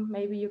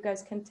maybe you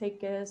guys can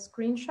take a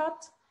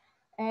screenshot.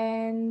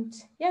 And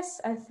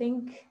yes, I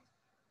think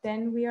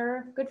then we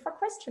are good for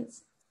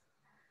questions.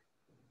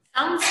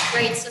 Sounds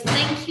great. So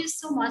thank you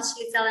so much,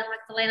 Lizel and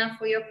Magdalena,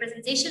 for your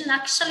presentation. And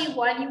actually,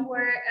 while you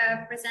were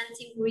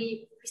presenting,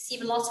 we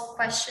received lots of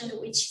questions,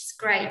 which is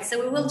great.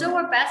 So we will do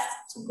our best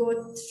to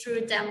go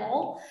through them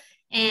all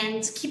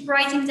and keep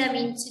writing them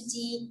into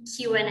the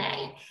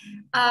Q&A.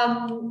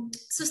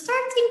 So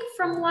starting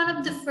from one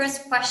of the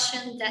first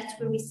questions that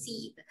we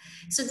received.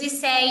 So they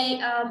say,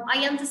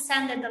 I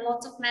understand that a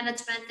lot of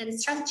management and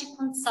strategy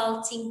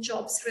consulting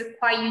jobs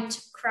require you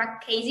to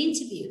crack case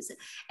interviews.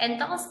 And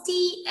does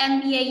the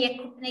MBA at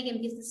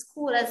Copenhagen Business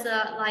School as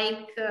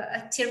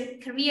a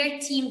career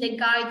team that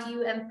guide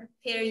you and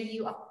prepare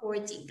you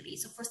accordingly?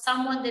 So for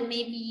someone that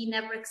maybe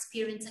never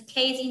experienced a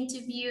case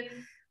interview,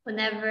 who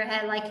never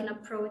had like an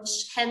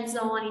approach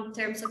hands-on in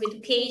terms of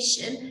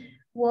education,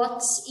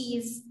 what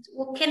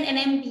can an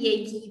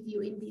MBA give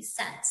you in this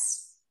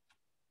sense?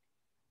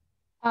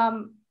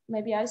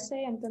 Maybe I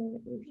say, and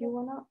then if you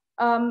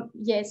wanna.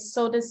 Yes,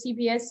 so the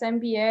CBS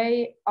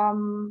MBA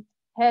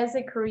has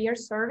a career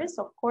service,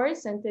 of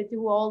course, and they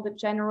do all the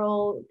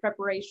general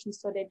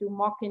preparations. So they do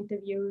mock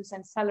interviews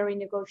and salary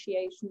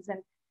negotiations,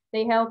 and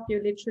they help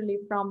you literally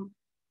from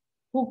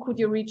who could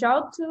you reach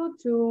out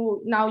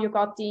to now you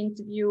got the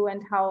interview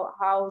and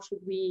how should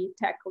we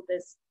tackle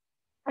this,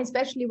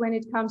 especially when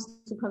it comes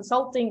to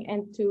consulting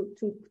and to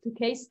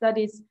case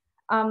studies.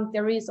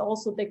 There is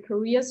also the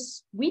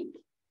Careers Week,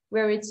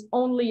 where it's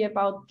only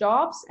about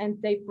jobs, and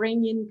they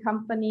bring in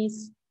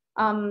companies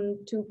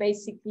to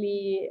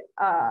basically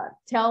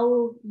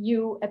tell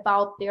you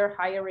about their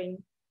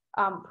hiring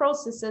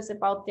processes,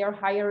 about their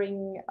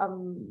hiring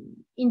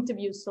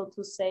interviews, so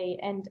to say.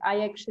 And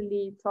I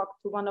actually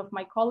talked to one of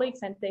my colleagues,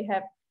 and they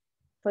have,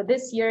 for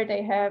this year,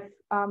 they have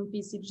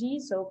BCG,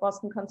 so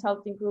Boston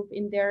Consulting Group,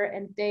 in there,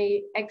 and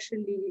they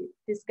actually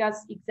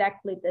discuss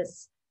exactly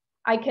this.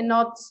 I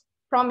cannot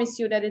promise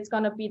you that it's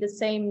going to be the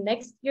same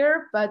next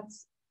year, but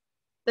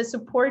the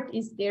support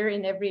is there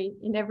in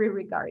every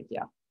regard.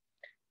 Yeah.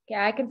 Okay,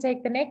 I can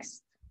take the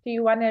next. Do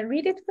you want to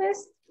read it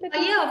first?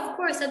 Yeah, of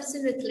course,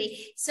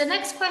 absolutely. So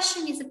next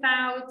question is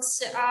about,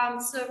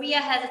 so Ria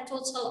has a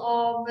total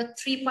of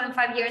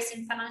 3.5 years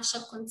in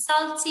financial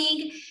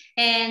consulting,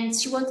 and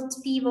she wanted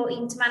to pivot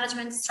into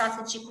management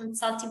strategy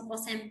consulting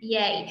post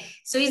MBA.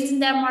 So is the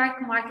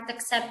Denmark market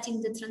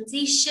accepting the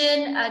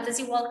transition? Does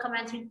it welcome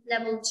entry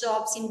level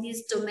jobs in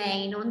this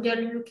domain, or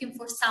they're looking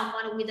for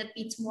someone with a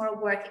bit more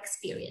work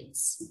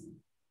experience?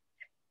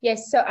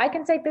 Yes, so I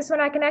can take this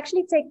one. I can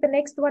actually take the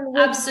next one.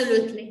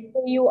 Absolutely.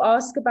 You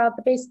ask about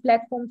the best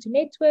platform to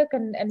network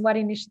and what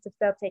initiatives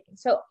they're taking.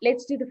 So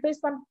let's do the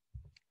first one.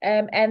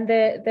 And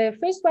the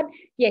first one,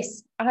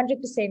 yes,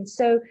 100%.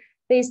 So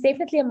there's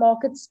definitely a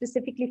market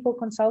specifically for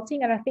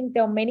consulting. And I think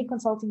there are many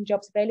consulting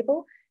jobs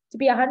available. To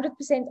be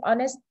 100%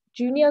 honest,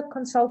 junior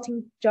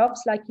consulting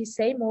jobs, like you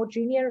say, more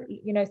junior,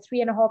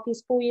 3.5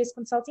 years, 4 years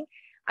consulting,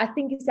 I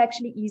think it's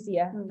actually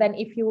easier than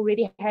if you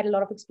already had a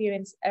lot of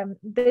experience.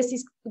 This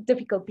is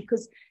difficult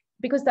because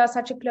they're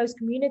such a close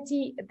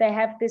community. They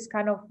have this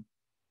kind of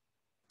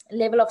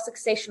level of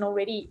succession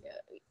already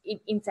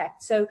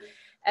intact. So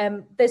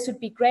this would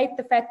be great.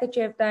 The fact that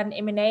you have done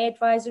M&A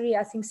advisory,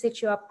 I think,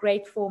 sets you up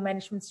great for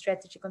management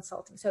strategy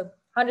consulting. So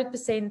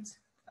 100%,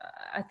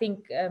 I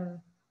think,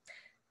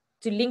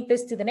 to link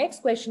this to the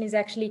next question is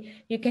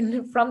actually, you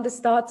can, from the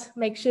start,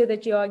 make sure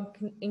that you are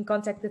in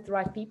contact with the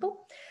right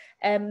people.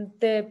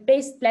 The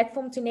best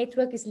platform to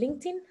network is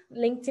LinkedIn.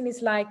 LinkedIn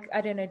is like,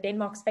 I don't know,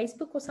 Denmark's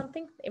Facebook or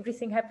something.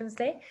 Everything happens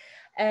there.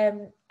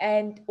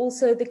 And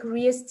also the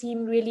careers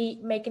team really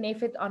make an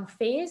effort on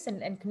fairs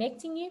and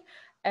connecting you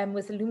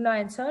with alumni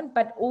and so on.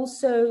 But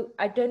also,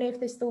 I don't know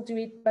if they still do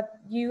it, but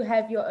you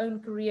have your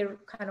own career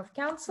kind of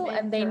council. Mentor.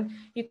 And then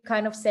you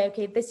kind of say,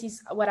 okay, this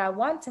is what I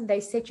want. And they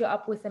set you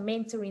up with a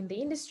mentor in the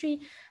industry,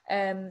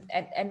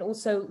 and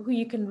also who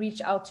you can reach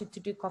out to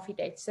do coffee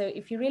dates. So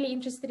if you're really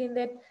interested in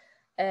that,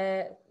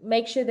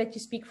 make sure that you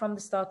speak from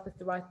the start with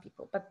the right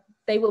people, but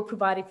they will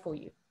provide it for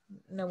you.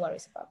 No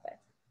worries about that.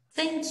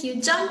 Thank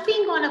you.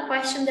 Jumping on a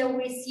question that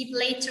we received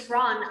later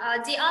on,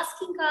 they're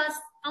asking us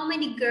how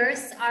many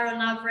girls are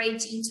on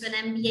average into an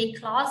MBA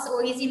class,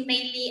 or is it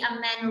mainly a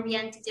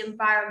man-oriented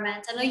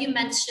environment? I know you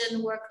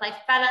mentioned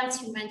work-life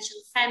balance, you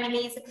mentioned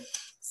families.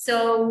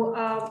 So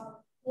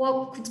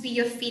what could be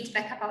your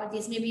feedback about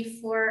this? Maybe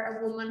for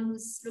a woman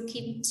who's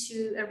looking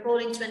to enroll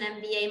into an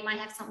MBA might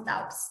have some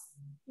doubts.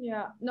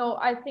 Yeah, no,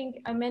 I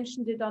think I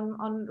mentioned it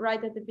on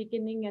right at the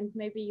beginning, and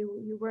maybe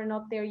you were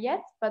not there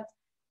yet, but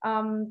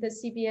the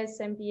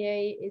CBS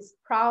MBA is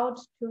proud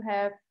to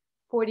have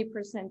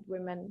 40%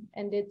 women,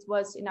 and it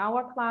was in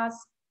our class.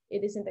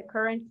 It is in the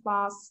current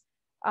class.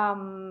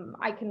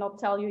 I cannot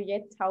tell you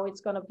yet how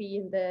it's going to be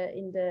in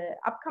the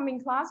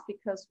upcoming class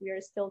because we are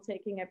still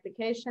taking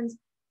applications.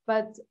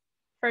 But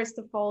first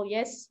of all,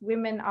 yes,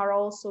 women are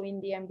also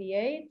in the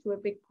MBA to a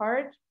big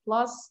part.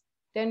 Plus,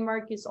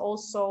 Denmark is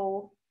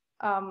also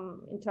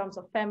in terms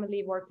of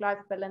family work-life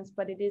balance,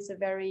 but it is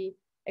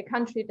a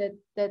country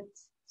that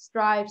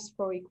strives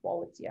for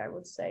equality, I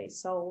would say.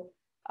 So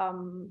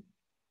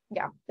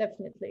yeah,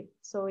 definitely.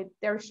 So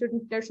there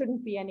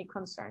shouldn't be any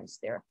concerns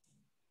there.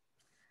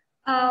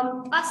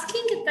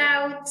 Asking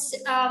about,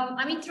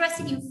 I'm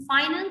interested in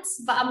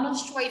finance, but I'm not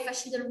sure if I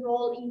should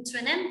enroll into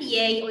an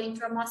MBA or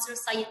into a Master of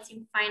Science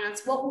in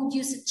Finance. What would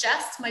you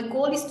suggest? My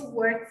goal is to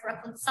work for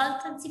a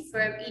consultancy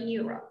firm in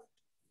Europe.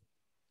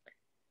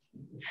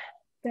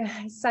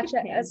 Such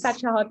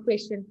a hard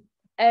question.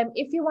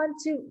 If you want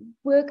to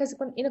work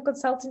in a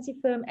consultancy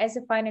firm as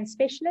a finance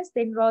specialist,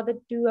 then rather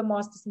do a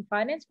master's in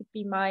finance would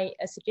be my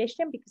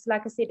suggestion, because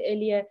like I said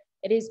earlier,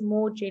 it is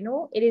more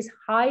general. It is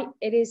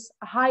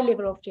a high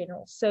level of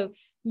general. So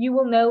you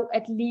will know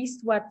at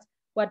least what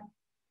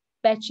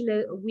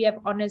bachelor, we have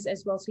honors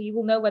as well. So you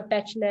will know what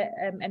bachelor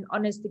and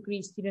honors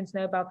degree students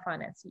know about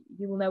finance.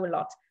 You will know a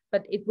lot,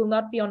 but it will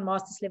not be on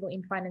master's level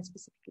in finance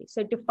specifically.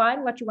 So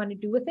define what you want to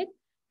do with it.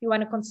 If you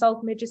want to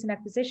consult mergers and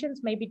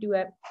acquisitions, maybe do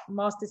a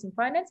master's in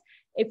finance.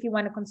 If you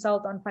want to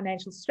consult on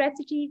financial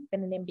strategy,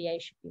 then an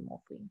MBA should be more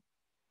for you.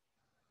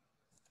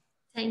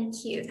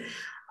 Thank you.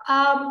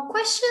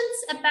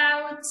 Questions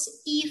about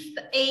if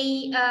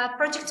a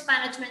project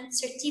management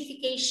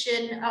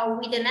certification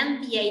with an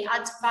MBA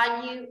adds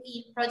value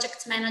in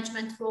project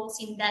management roles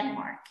in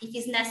Denmark, if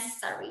it's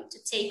necessary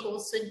to take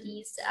also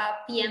these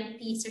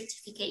PMP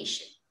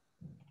certification.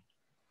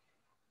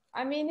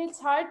 I mean, it's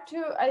hard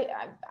to,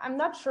 I'm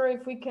not sure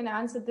if we can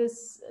answer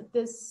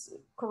this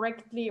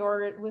correctly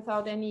or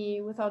without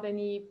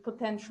any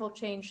potential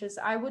changes.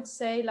 I would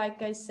say,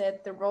 like I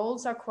said, the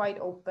roles are quite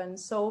open.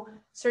 So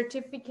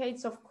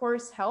certificates, of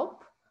course,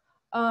 help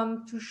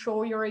to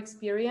show your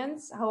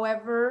experience.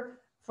 However,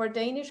 for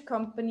Danish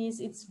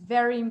companies, it's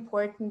very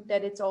important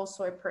that it's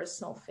also a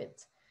personal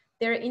fit.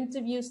 Their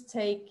interviews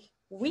take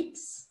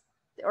weeks,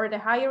 or the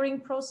hiring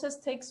process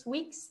takes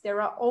weeks.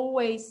 There are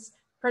always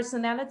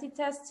personality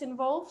tests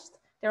involved.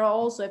 There are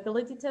also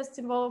ability tests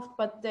involved,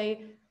 but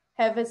they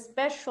have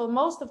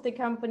most of the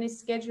companies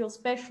schedule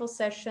special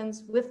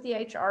sessions with the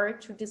HR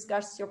to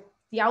discuss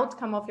the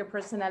outcome of your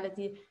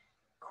personality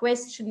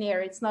questionnaire.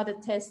 It's not a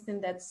test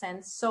in that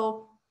sense.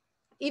 So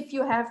if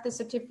you have the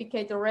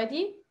certificate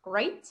already,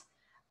 great.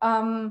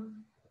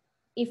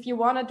 If you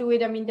want to do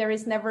it, I mean,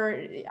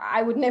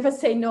 I would never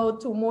say no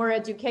to more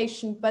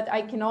education, but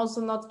I can also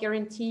not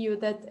guarantee you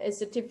that a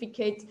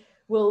certificate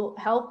will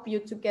help you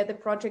to get a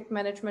project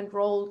management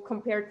role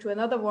compared to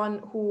another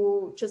one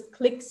who just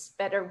clicks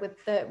better with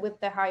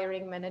the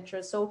hiring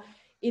manager. So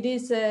it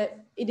is a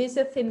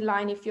thin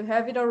line. If you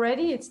have it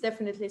already, it's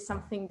definitely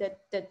something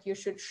that you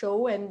should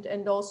show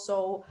and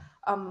also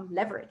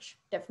leverage,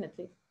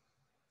 definitely.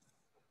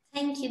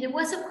 Thank you. There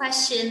was a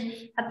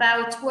question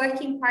about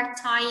working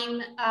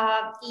part-time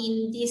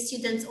in the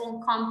student's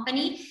own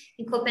company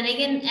in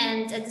Copenhagen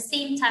and at the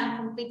same time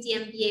complete the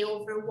MBA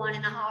over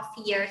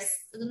 1.5 years.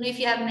 I don't know if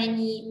you have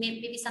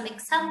maybe some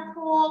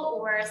example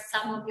or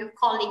some of your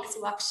colleagues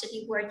who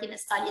actually work in a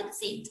study at the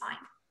same time.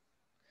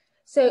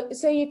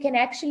 So you can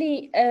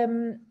actually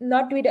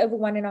not do it over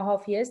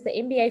 1.5 years. The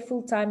MBA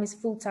full-time is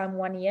full-time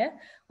 1 year.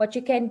 What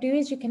you can do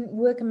is you can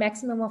work a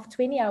maximum of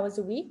 20 hours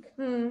a week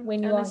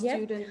when you are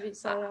here.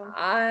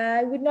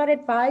 I would not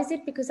advise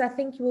it because I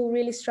think you will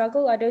really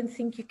struggle. I don't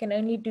think you can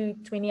only do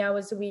 20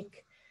 hours a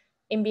week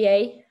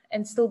MBA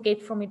and still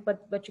get from it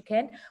what you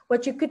can.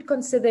 What you could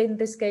consider in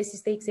this case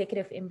is the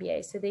executive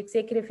MBA. So the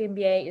executive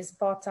MBA is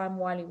part-time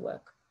while you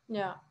work.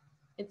 Yeah.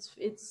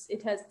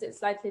 It has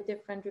slightly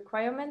different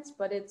requirements,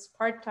 but it's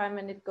part-time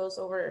and it goes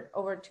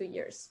over 2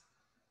 years.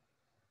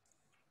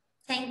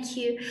 Thank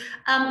you.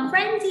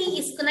 Randy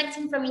is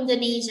connecting from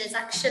Indonesia. It's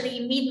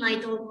actually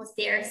midnight almost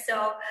there.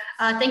 So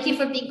thank you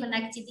for being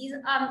connected. He's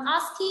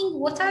asking,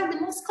 what are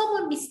the most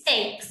common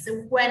mistakes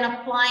when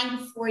applying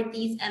for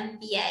this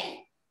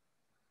MBA?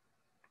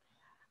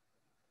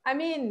 I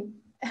mean,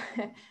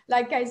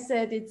 like I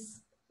said,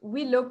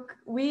 we're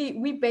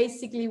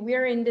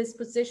in this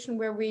position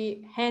where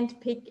we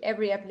handpick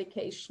every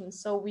application.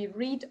 So we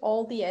read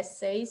all the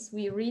essays,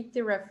 we read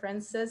the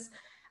references,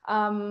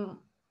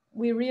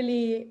 we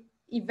really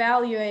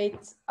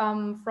evaluate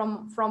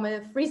from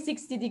a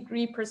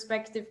 360-degree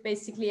perspective,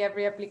 basically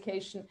every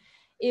application.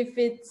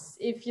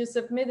 If you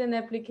submit an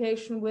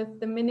application with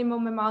the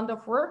minimum amount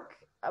of work,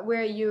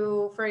 where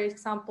you, for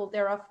example,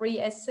 there are 3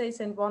 essays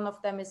and one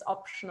of them is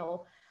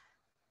optional.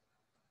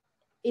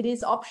 It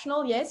is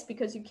optional, yes,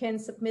 because you can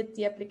submit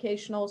the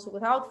application also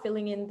without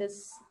filling in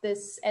this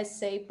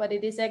essay, but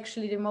it is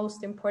actually the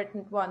most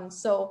important one.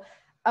 So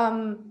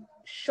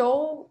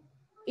show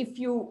if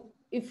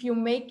you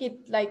make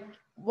it like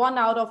 1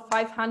 out of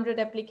 500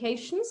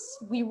 applications,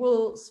 we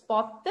will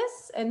spot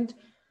this and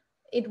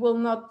it will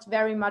not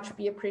very much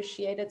be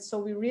appreciated. So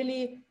we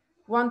really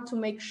want to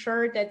make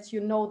sure that you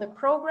know the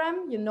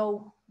program, you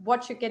know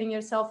what you're getting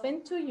yourself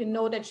into, you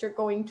know that you're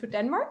going to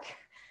Denmark,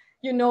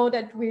 you know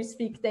that we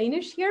speak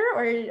Danish here,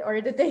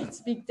 or the Danes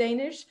speak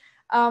Danish.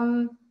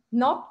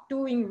 Not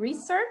doing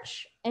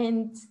research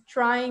and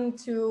trying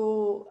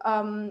to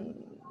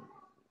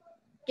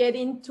get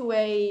into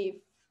a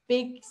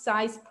big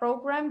size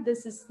program.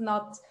 This is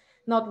not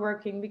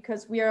working,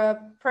 because we are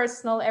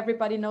personal,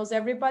 everybody knows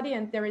everybody,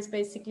 and there is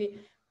basically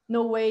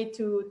no way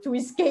to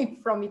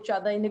escape from each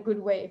other in a good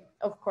way,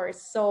 of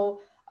course.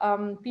 So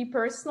be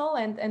personal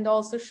and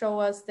also show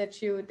us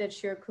that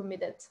you're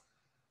committed.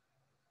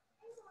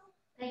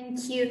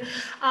 Thank you.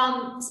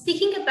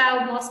 Speaking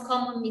about most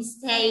common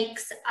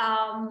mistakes,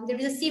 there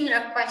is a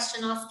similar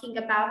question asking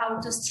about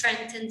how to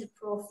strengthen the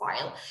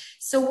profile.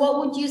 So what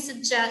would you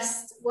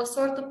suggest? What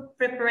sort of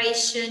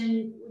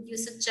preparation would you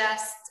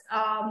suggest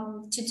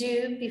to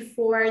do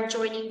before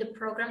joining the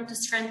program to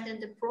strengthen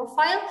the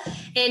profile?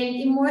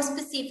 And more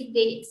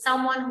specifically,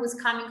 someone who's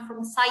coming from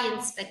a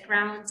science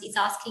background is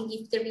asking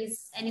if there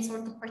is any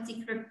sort of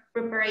particular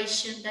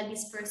preparation that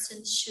this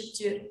person should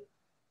do.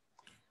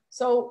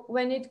 So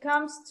when it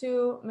comes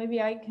to,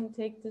 maybe I can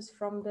take this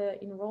from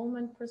the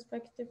enrollment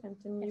perspective, and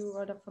then you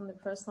rather from the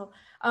personal.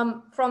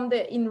 From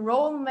the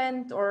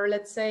enrollment, or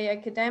let's say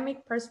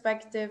academic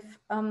perspective,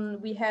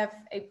 we have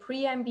a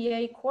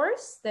pre-MBA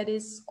course that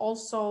is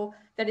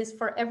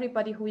for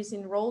everybody who is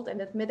enrolled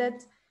and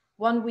admitted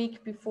 1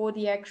 week before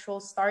the actual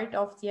start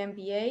of the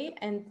MBA,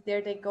 and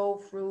there they go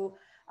through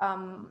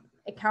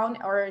account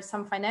or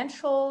some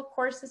financial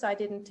courses. I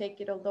didn't take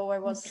it, although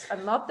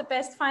I'm not the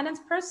best finance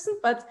person,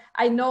 but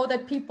I know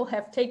that people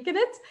have taken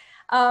it.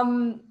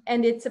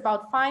 And it's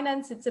about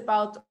finance, it's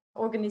about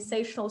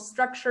organizational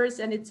structures,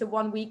 and it's a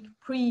 1 week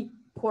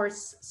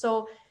pre-course.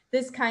 So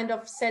this kind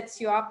of sets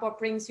you up or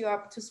brings you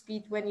up to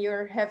speed when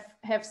you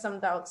have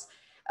some doubts.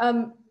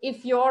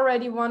 If you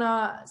already want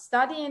to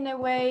study in a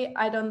way,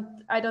 I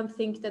don't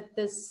think that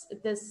this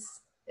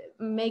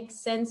makes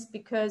sense,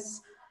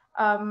 because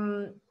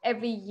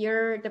every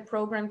year the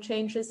program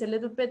changes a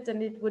little bit,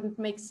 and it wouldn't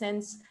make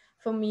sense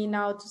for me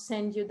now to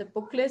send you the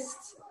book list.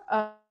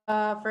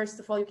 First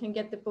of all, you can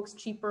get the books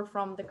cheaper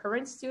from the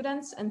current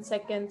students, and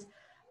second,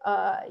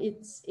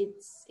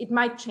 it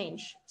might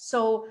change.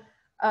 So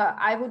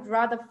I would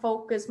rather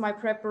focus my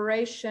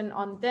preparation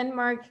on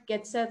Denmark,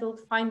 get settled,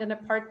 find an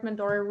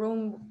apartment or a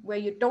room where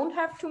you don't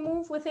have to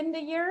move within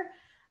the year,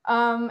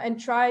 and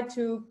try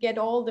to get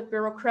all the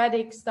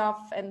bureaucratic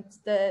stuff and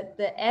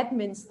the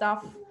admin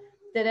stuff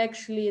that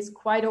actually is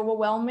quite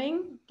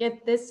overwhelming.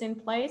 Get this in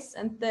place,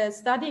 and the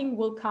studying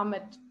will come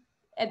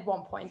at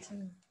one point.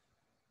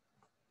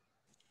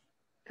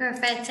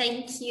 Perfect,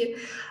 thank you.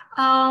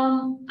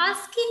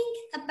 Asking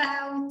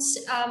about,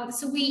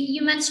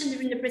 you mentioned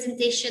during the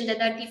presentation that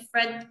there are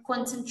different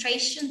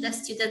concentration that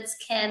students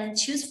can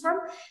choose from.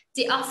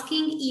 They're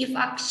asking if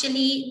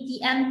actually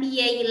the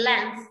MBA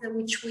length,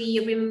 which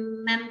we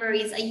remember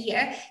is a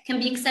year, can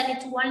be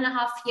extended to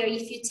 1.5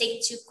 years if you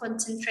take 2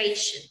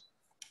 concentration.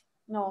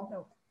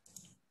 No.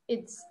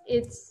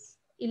 It's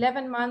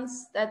 11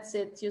 months, that's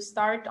it. You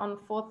start on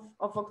 4th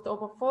of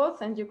October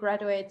 4th and you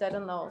graduate, I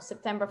don't know,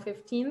 September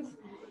 15th.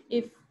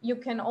 If you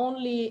can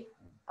only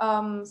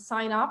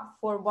sign up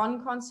for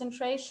 1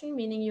 concentration,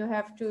 meaning you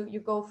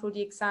go through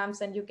the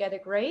exams and you get a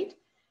grade,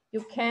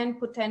 you can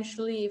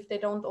potentially, if they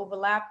don't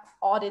overlap,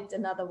 audit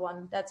another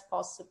one. That's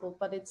possible,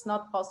 but it's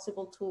not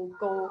possible to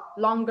go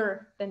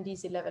longer than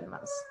these 11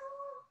 months.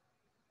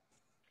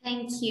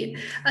 Thank you.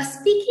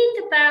 Speaking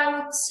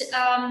about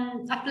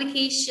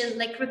application,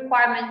 like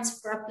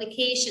requirements for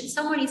application,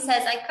 somebody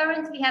says, I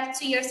currently have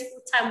 2 years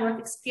full-time work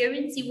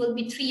experience. It will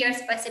be 3 years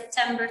by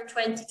September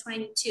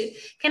 2022.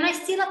 Can I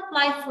still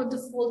apply for the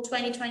full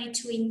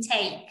 2022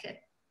 intake?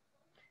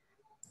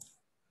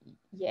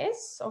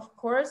 Yes, of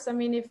course. I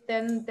mean, if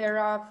then there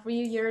are 3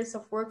 years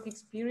of work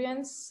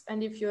experience,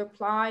 and if you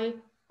apply,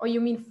 or you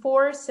mean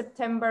for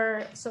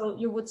September, so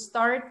you would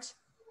start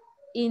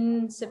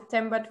in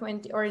September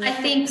 20 or in I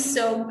think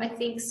so.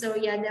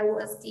 Yeah, that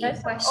was the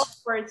question.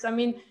 Of course. I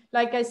mean,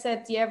 like I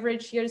said, the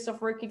average years of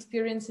work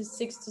experience is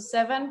 6 to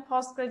 7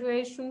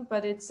 post-graduation,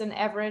 but it's an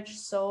average,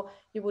 so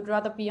you would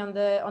rather be on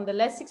the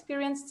less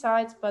experienced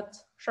side, but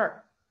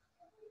sure.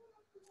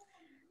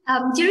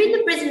 During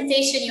the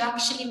presentation, you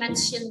actually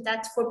mentioned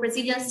that for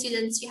Brazilian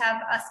students, you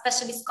have a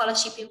specialist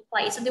scholarship in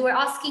place. So they were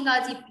asking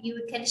us if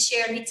you can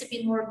share a little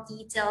bit more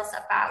details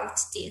about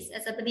this,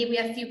 as I believe we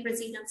have a few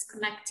Brazilians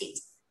connected.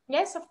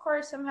 Yes, of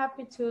course, I'm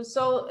happy to.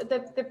 So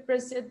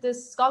the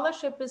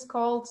scholarship is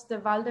called the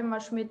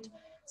Waldemar Schmidt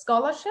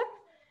Scholarship,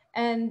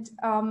 and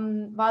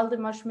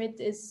Waldemar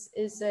Schmidt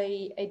is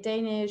a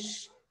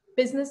Danish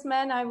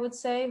businessman, I would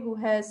say, who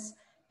has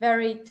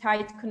very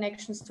tight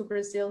connections to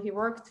Brazil. He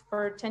worked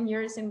for 10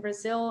 years in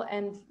Brazil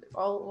and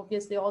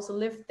obviously also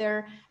lived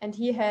there. And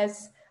he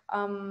has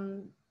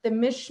the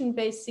mission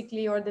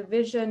basically, or the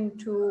vision,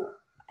 to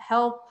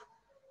help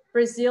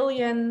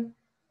Brazilian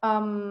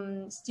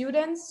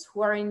students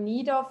who are in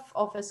need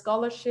of a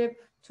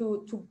scholarship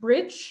to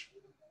bridge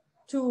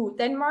to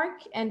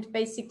Denmark and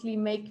basically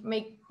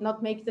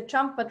not make the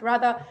jump, but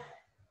rather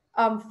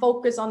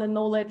focus on a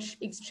knowledge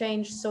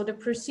exchange. So the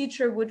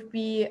procedure would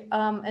be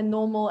a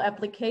normal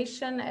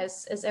application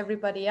as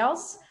everybody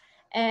else.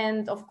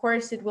 And of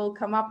course it will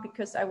come up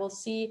because I will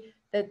see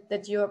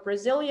that you are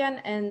Brazilian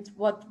and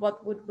what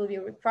will be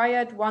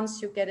required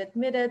once you get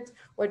admitted,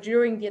 or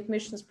during the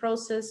admissions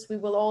process. We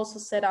will also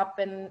set up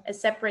a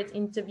separate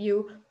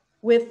interview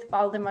with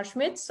Valdemar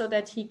Schmidt so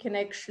that he can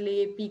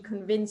actually be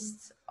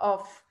convinced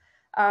of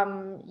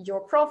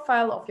your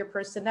profile, of your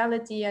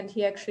personality, and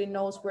he actually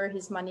knows where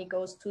his money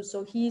goes to.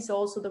 So he's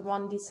also the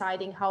one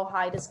deciding how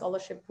high the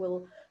scholarship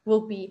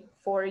will be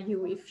for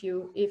you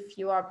if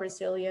you are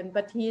Brazilian.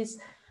 But he's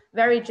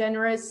very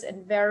generous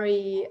and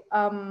very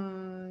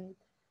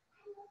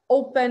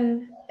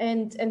open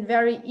and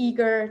very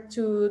eager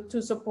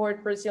to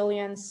support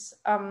Brazilians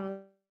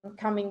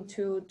coming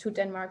to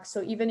Denmark.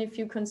 So even if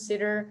you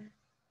consider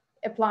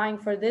applying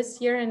for this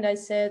year, and I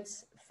said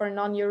for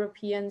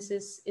non-Europeans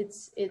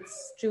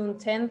it's June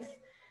 10th,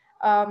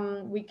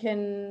 we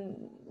can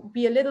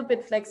be a little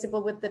bit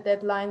flexible with the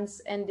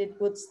deadlines and it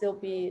would still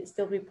be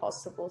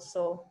possible.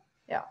 So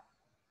yeah.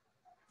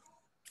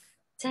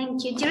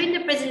 Thank you. During the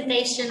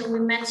presentation, we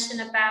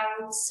mentioned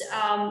about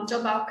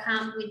job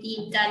outcome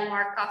within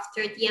Denmark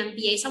after the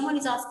MBA. Someone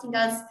is asking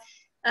us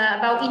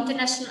about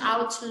international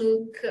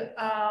outlook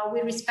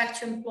with respect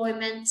to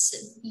employment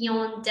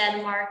beyond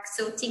Denmark.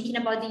 So thinking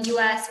about the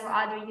US or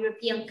other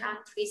European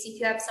countries, if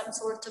you have some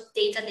sort of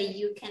data that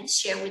you can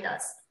share with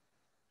us.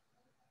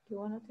 Do you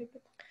want to take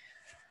it?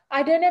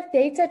 I don't have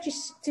data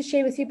to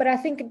share with you, but I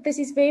think this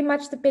is very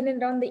much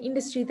dependent on the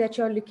industry that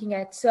you're looking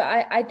at. So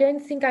I don't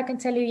think I can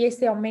tell you, yes,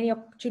 there are many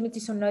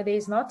opportunities, or no, there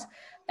is not.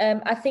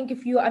 I think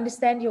if you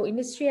understand your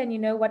industry and you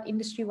know what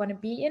industry you want to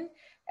be in,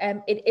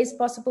 it is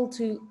possible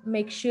to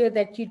make sure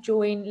that you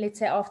join, let's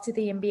say after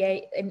the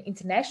MBA, an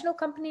international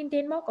company in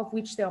Denmark, of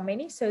which there are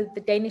many. So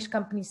the Danish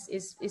companies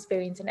is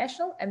very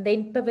international, and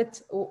then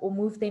pivot or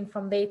move then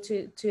from there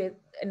to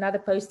another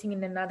posting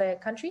in another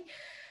country.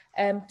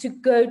 To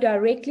go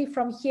directly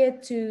from here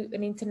to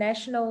an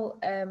international,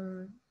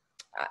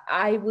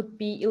 I would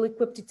be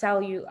ill-equipped to tell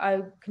you.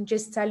 I can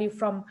just tell you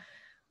from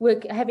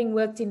having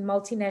worked in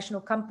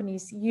multinational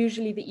companies,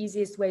 usually the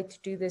easiest way to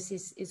do this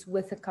is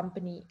with a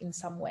company in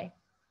some way.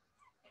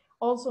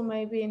 Also,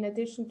 maybe in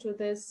addition to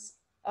this,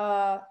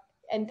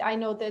 and I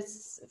know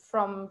this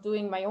from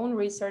doing my own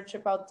research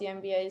about the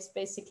MBAs,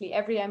 basically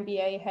every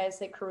MBA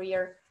has a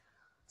career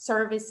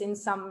service in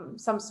some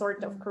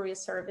sort of career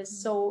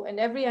service. So, and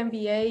every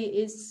MBA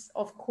is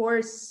of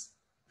course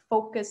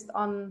focused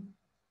on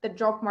the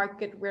job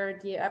market where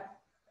the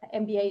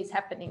MBA is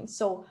happening.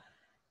 So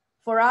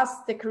for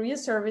us, the career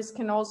service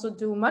can also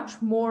do much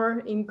more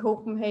in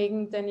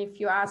Copenhagen than if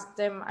you ask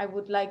them, I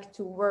would like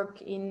to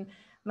work in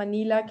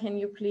Manila, can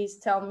you please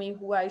tell me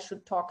who I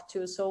should talk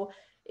to? So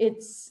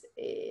it's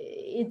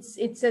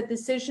a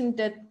decision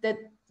that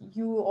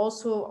you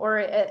also, or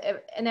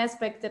an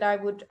aspect that I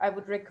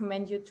would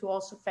recommend you to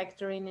also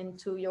factor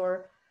into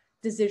your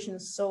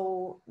decisions.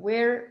 So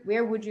where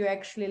would you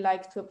actually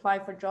like to apply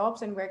for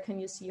jobs, and where can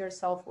you see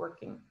yourself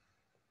working?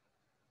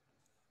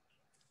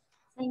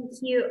 Thank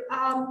you.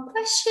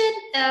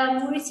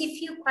 We received a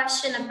few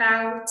questions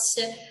about,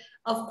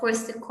 of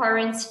course, the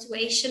current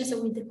situation.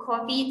 So with the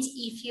COVID,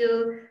 if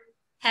you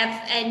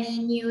have any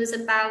news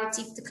about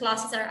if the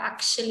classes are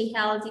actually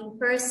held in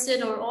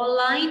person or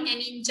online,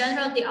 and in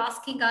general, they're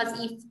asking us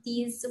if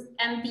these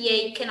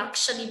MBA can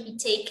actually be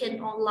taken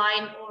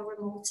online or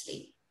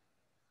remotely.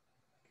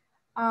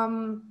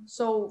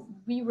 So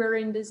we were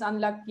in this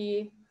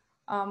unlucky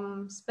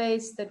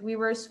space that we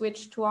were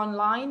switched to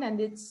online, and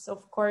it's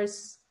of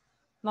course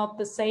not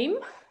the same.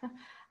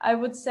 I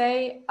would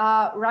say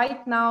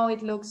right now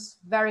it looks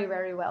very,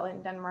 very well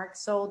in Denmark.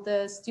 So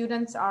the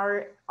students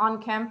are on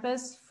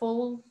campus,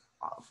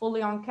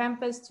 fully on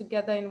campus,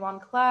 together in one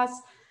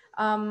class.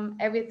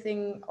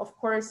 Everything, of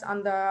course,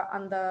 on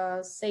the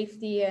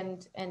safety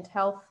and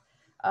health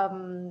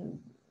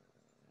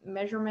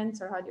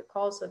measurements, or how do you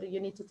call it? So that you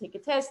need to take a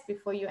test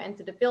before you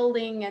enter the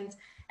building,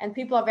 and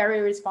people are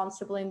very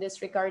responsible in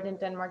this regard in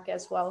Denmark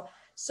as well.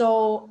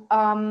 So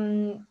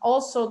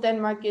also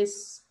Denmark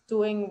is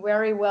doing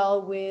very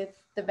well with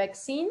the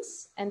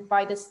vaccines, and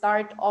by the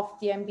start of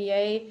the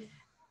MBA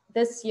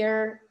this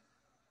year,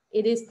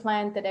 it is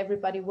planned that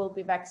everybody will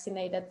be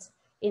vaccinated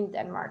in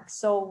Denmark.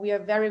 So we are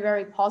very,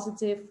 very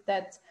positive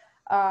that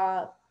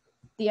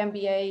the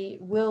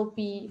MBA will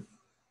be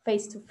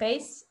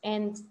face-to-face,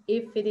 and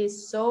if it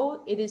is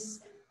so, it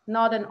is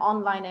not an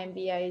online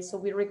MBA. So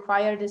we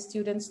require the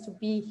students to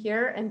be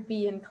here and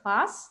be in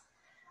class.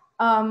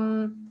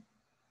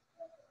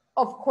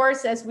 Of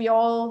course, as we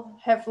all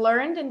have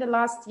learned in the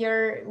last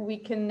year, we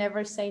can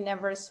never say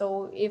never.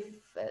 So if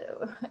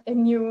a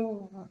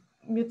new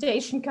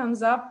mutation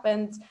comes up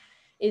and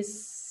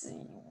is,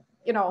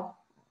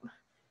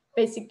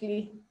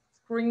 basically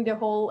during the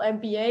whole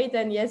MBA,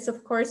 then yes,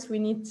 of course, we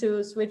need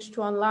to switch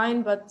to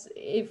online. But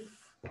if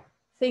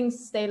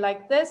things stay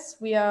like this,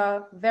 we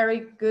are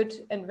very good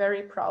and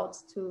very proud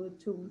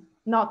to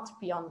not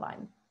be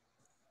online.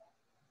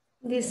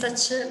 This is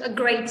such a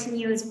great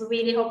news. We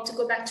really hope to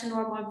go back to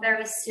normal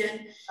very soon.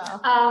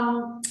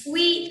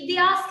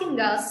 They're asking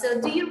us,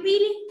 so do you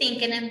really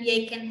think an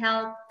MBA can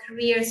help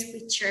career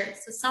switchers?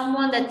 So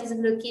someone that is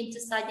looking to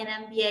study an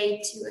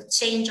MBA to a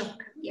change of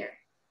career.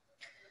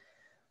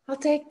 I'll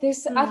take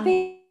this. I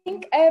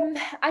think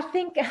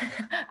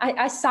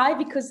I sigh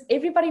because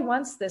everybody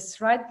wants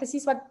this, right? This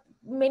is what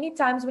many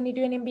times when you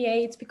do an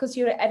MBA, it's because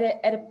you're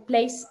at a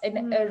place, a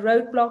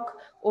roadblock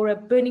or a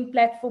burning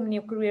platform in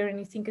your career, and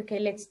you think, okay,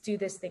 let's do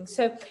this thing.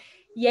 So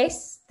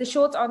yes, the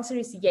short answer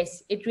is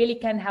yes, it really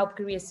can help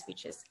career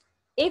switches.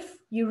 If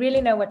you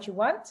really know what you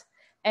want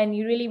and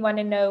you really want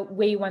to know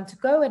where you want to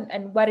go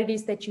and what it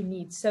is that you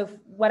need. So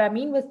what I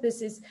mean with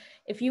this is,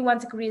 if you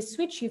want a career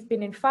switch, you've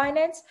been in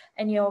finance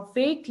and you're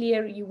very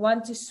clear you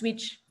want to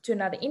switch to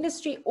another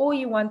industry or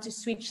you want to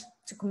switch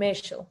to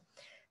commercial,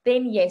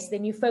 then yes,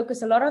 then you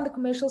focus a lot on the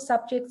commercial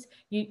subjects.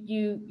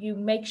 You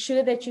make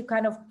sure that you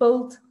kind of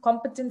build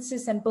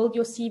competencies and build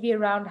your CV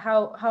around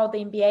how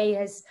the MBA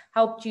has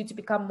helped you to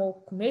become more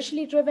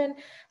commercially driven.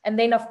 And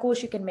then, of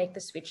course, you can make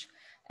the switch.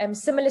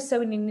 Similar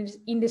so in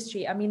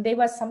industry. I mean, there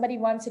was somebody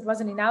once, it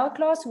wasn't in our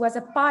class, who was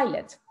a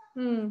pilot.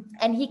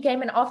 And he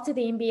came, and after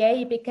the MBA,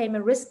 he became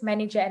a risk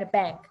manager at a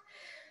bank.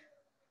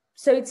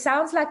 So it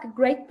sounds like a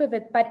great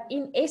pivot, but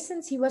in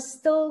essence, he was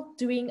still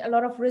doing a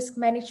lot of risk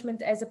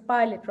management as a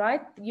pilot,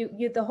 right?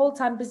 You're the whole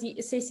time busy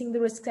assessing the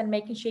risks and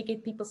making sure you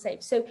get people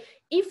safe. So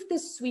if the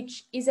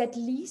switch is at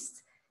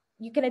least,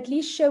 you can at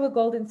least show a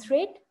golden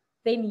thread,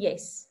 then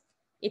yes,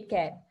 it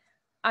can.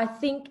 I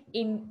think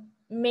in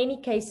many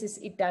cases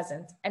it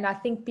doesn't. And I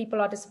think people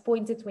are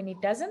disappointed when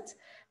it doesn't.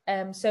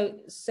 So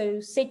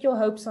set your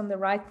hopes on the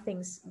right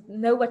things.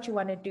 Know what you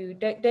want to do.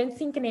 Don't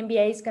think an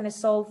MBA is going to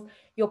solve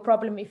your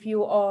problem if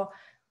you are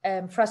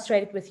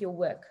frustrated with your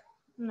work.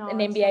 No, an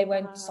MBA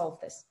won't solve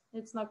this.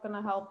 It's not going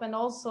to help. And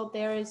also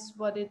there is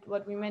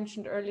what we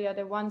mentioned earlier,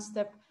 the one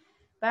step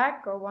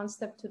back or one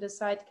step to the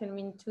side can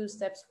mean two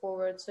steps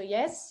forward. So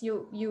yes,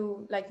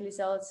 you like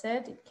Liselle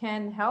said, it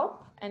can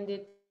help, and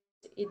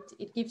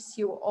it gives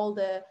you all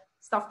the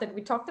stuff that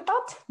we talked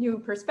about, new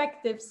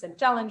perspectives and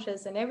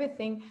challenges and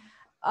everything.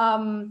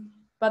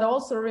 But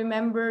also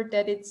remember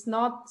that it's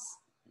not,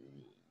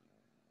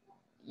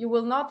 you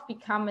will not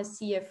become a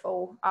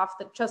CFO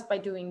after just by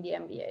doing the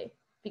MBA,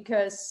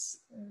 because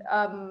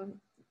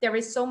there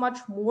is so much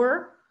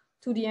more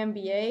to the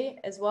MBA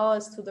as well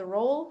as to the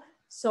role.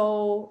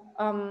 So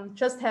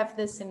just have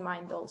this in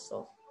mind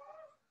also.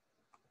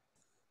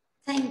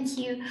 Thank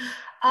you.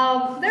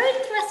 Very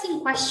interesting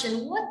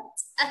question. What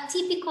a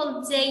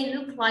typical day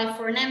look like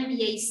for an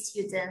MBA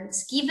student?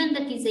 Given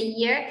that it's a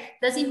year,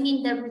 does it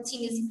mean the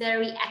routine is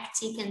very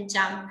hectic and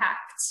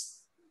jam-packed?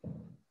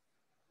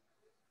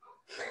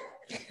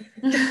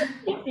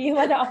 Do you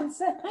want to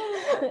answer?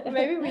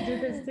 Maybe we do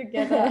this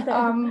together.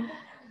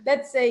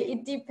 Let's say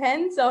it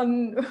depends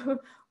on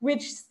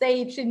which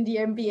stage in the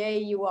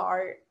MBA you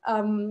are.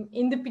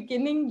 In the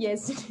beginning,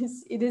 yes,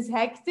 it is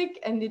hectic,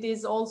 and it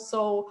is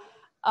also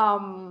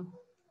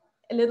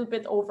a little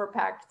bit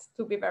overpacked,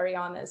 to be very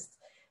honest.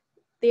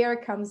 There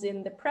comes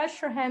in the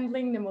pressure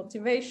handling, the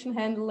motivation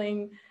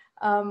handling,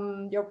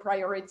 your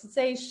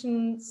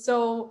prioritization.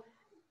 So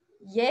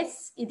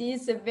yes, it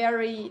is a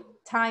very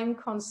time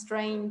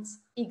constrained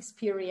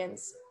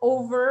experience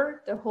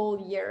over the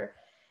whole year.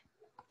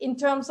 In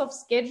terms of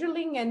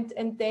scheduling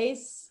and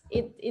days,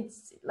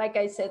 it's like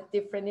I said,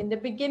 different. In the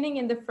beginning,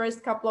 in the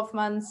first couple of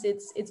months,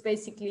 it's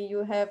basically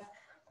you have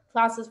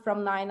classes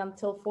from 9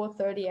 until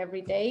 4:30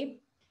 every day.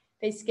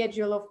 They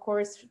schedule, of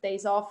course,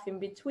 days off in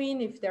between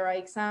if there are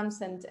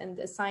exams and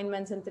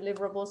assignments and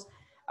deliverables.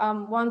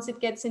 Once it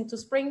gets into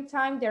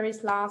springtime, there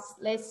is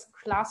less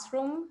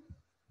classroom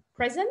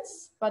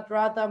presence, but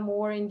rather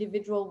more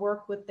individual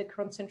work with the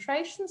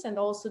concentrations, and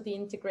also the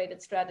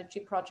integrated strategy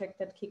project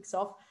that kicks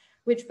off,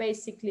 which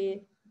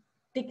basically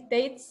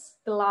dictates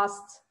the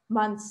last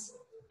months.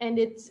 And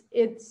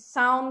it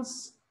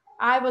sounds,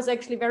 I was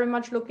actually very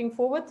much looking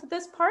forward to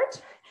this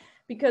part,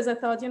 because I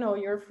thought,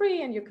 you're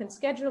free and you can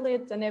schedule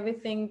it and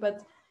everything,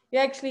 but you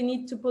actually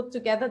need to put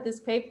together this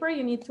paper.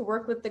 You need to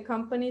work with the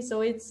company.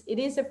 So it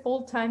is a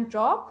full-time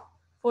job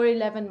for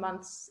 11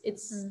 months.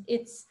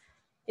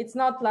 It's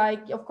not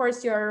like, of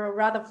course, you're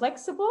rather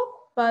flexible,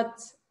 but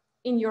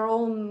in your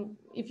own,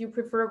 if you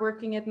prefer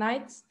working at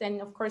night, then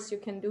of course you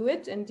can do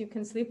it, and you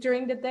can sleep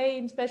during the day,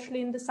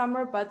 especially in the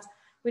summer, but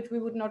which we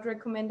would not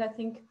recommend, I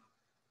think.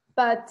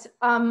 But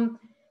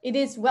it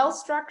is well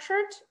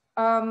structured.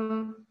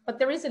 But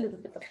there is a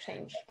little bit of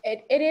change.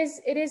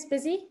 It is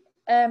busy,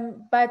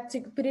 but to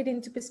put it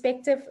into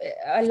perspective,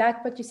 I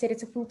like what you said.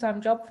 It's a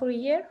full-time job for a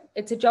year.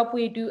 It's a job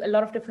where you do a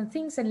lot of different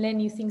things and learn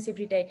new things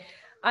every day.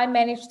 I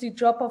managed to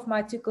drop off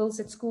my 2 girls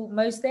at school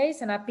most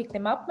days, and I picked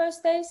them up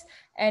most days,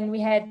 and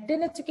we had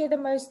dinner together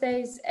most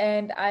days,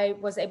 and I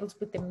was able to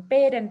put them in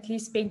bed and at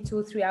least spend 2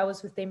 or 3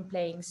 hours with them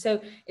playing.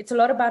 So it's a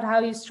lot about how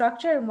you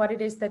structure and what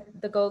it is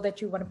that the goal that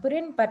you want to put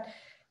in. But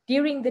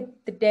during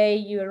the day,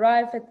 you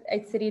arrive at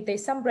 8:30,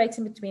 there's some breaks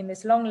in between,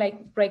 there's long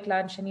break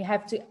lunch, and you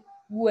have to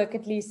work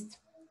at least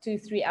 2 or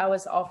 3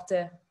 hours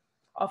after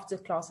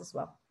class as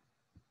well.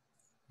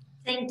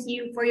 Thank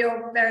you for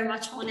your very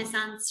much honest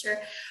answer.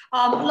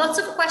 Lots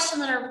of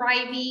questions are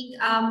arriving.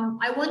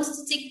 I wanted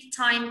to take the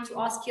time to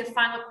ask you a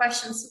final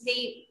question. So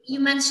you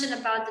mentioned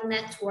about the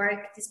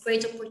network, this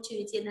great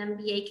opportunity an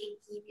MBA can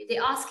give you.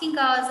 They're asking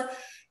us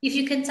if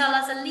you can tell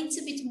us a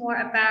little bit more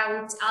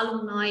about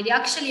alumni.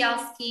 They're actually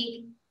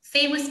asking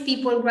famous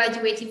people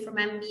graduating from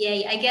MBA.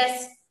 I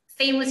guess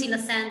famous in a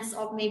sense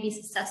of maybe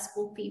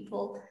successful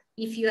people.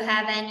 If you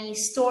have any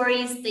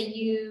stories that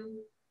you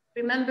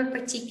remember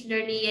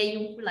particularly and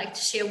you would like to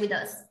share with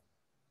us.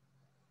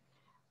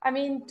 I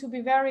mean, to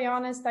be very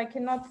honest, I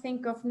cannot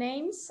think of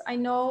names. I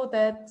know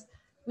that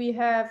we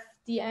have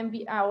the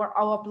MBA,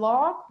 our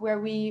blog where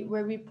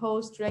we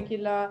post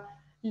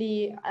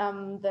regularly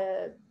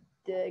the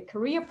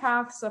career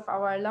paths of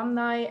our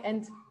alumni.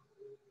 And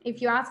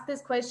if you ask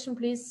this question,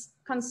 please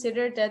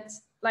consider that,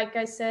 like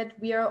I said,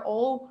 we are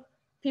all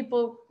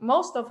people,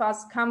 most of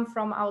us come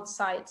from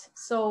outside.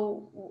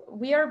 So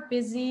we are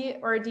busy,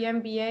 or the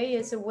MBA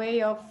is a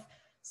way of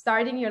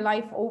starting your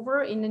life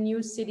over in a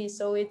new city.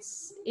 So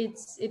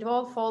it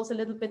all falls a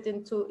little bit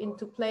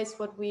into place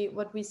what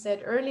we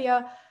said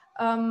earlier.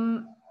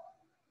 The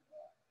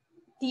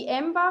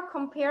EMBA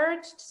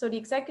compared, so the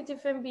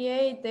executive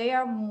MBA, they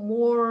are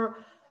more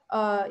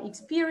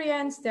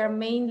experienced. They're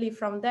mainly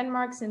from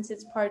Denmark since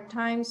it's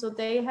part-time. So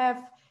they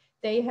have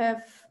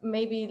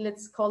maybe,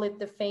 let's call it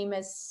the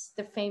famous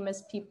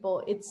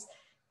people. It's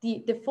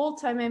the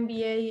full-time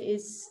MBA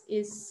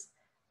is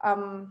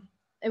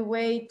a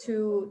way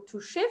to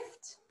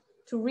shift,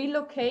 to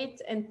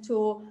relocate, and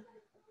to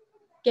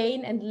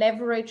gain and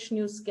leverage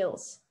new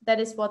skills. That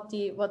is what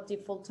the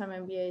full-time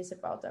MBA is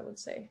about, I would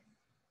say.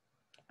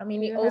 I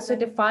mean, also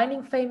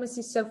defining famous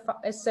is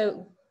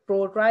so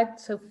broad, right?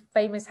 So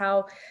famous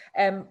how,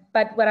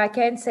 but what I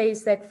can say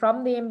is that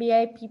from the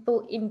MBA,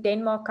 people in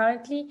Denmark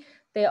currently,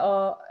 there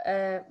are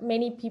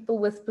many people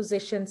with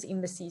positions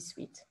in the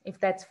C-suite, if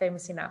that's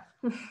famous enough.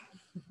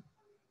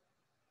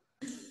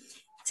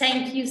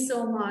 Thank you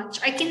so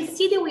much. I can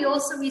see that we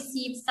also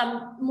received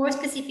some more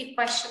specific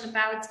questions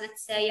about,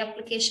 let's say,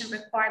 application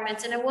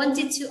requirements. And I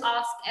wanted to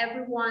ask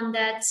everyone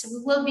that we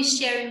will be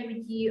sharing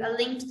with you a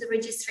link to the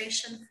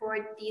registration for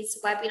this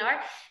webinar.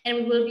 And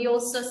we will be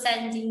also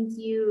sending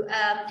you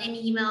an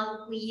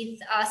email with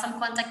some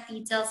contact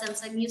details and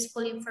some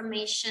useful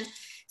information.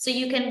 So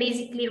you can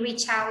basically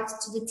reach out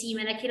to the team.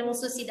 And I can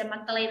also see that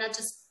Magdalena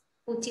just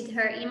put in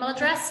her email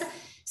address.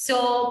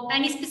 So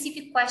any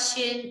specific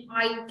question,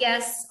 I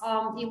guess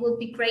it would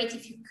be great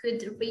if you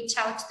could reach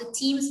out to the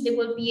teams. They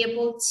will be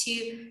able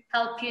to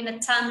help you in a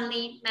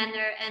timely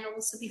manner and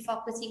also be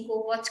focusing on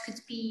what could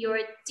be your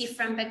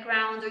different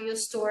background or your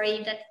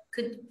story that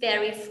could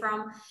vary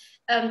from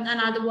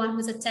another one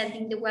who's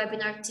attending the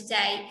webinar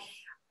today.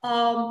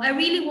 I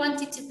really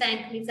wanted to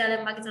thank Lizelle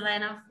and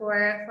Magdalena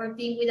for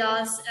being with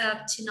us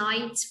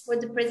tonight for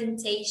the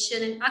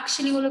presentation, and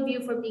actually all of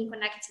you for being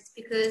connected,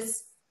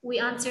 because we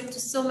answered to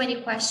so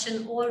many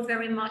questions, all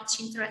very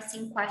much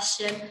interesting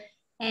questions,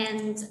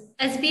 and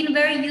it's been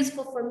very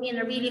useful for me, and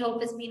I really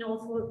hope it's been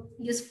also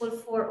useful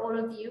for all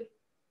of you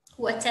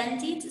who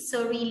attended.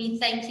 So really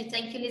thank you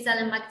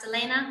Lizelle and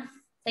Magdalena.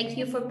 Thank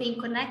you for being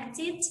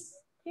connected.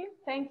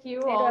 Thank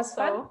you. It was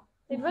fun.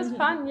 It was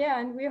fun,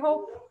 yeah, and we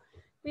hope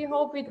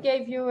it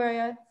gave you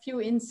a few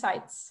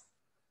insights.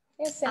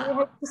 Yes, and we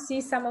hope to see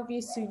some of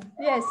you soon.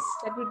 Yes,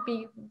 that would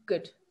be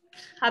good.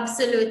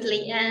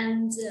 Absolutely,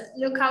 and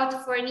look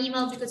out for an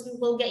email because we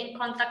will get in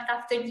contact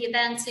after the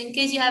event. So in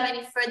case you have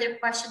any further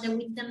questions that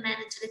we can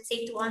manage, let's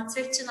say, to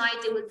answer tonight,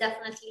 there will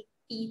definitely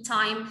be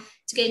time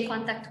to get in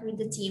contact with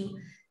the team.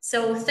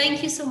 So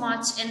thank you so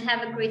much and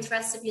have a great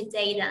rest of your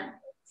day then.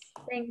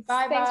 Thanks.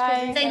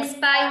 Bye. Thanks,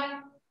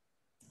 bye.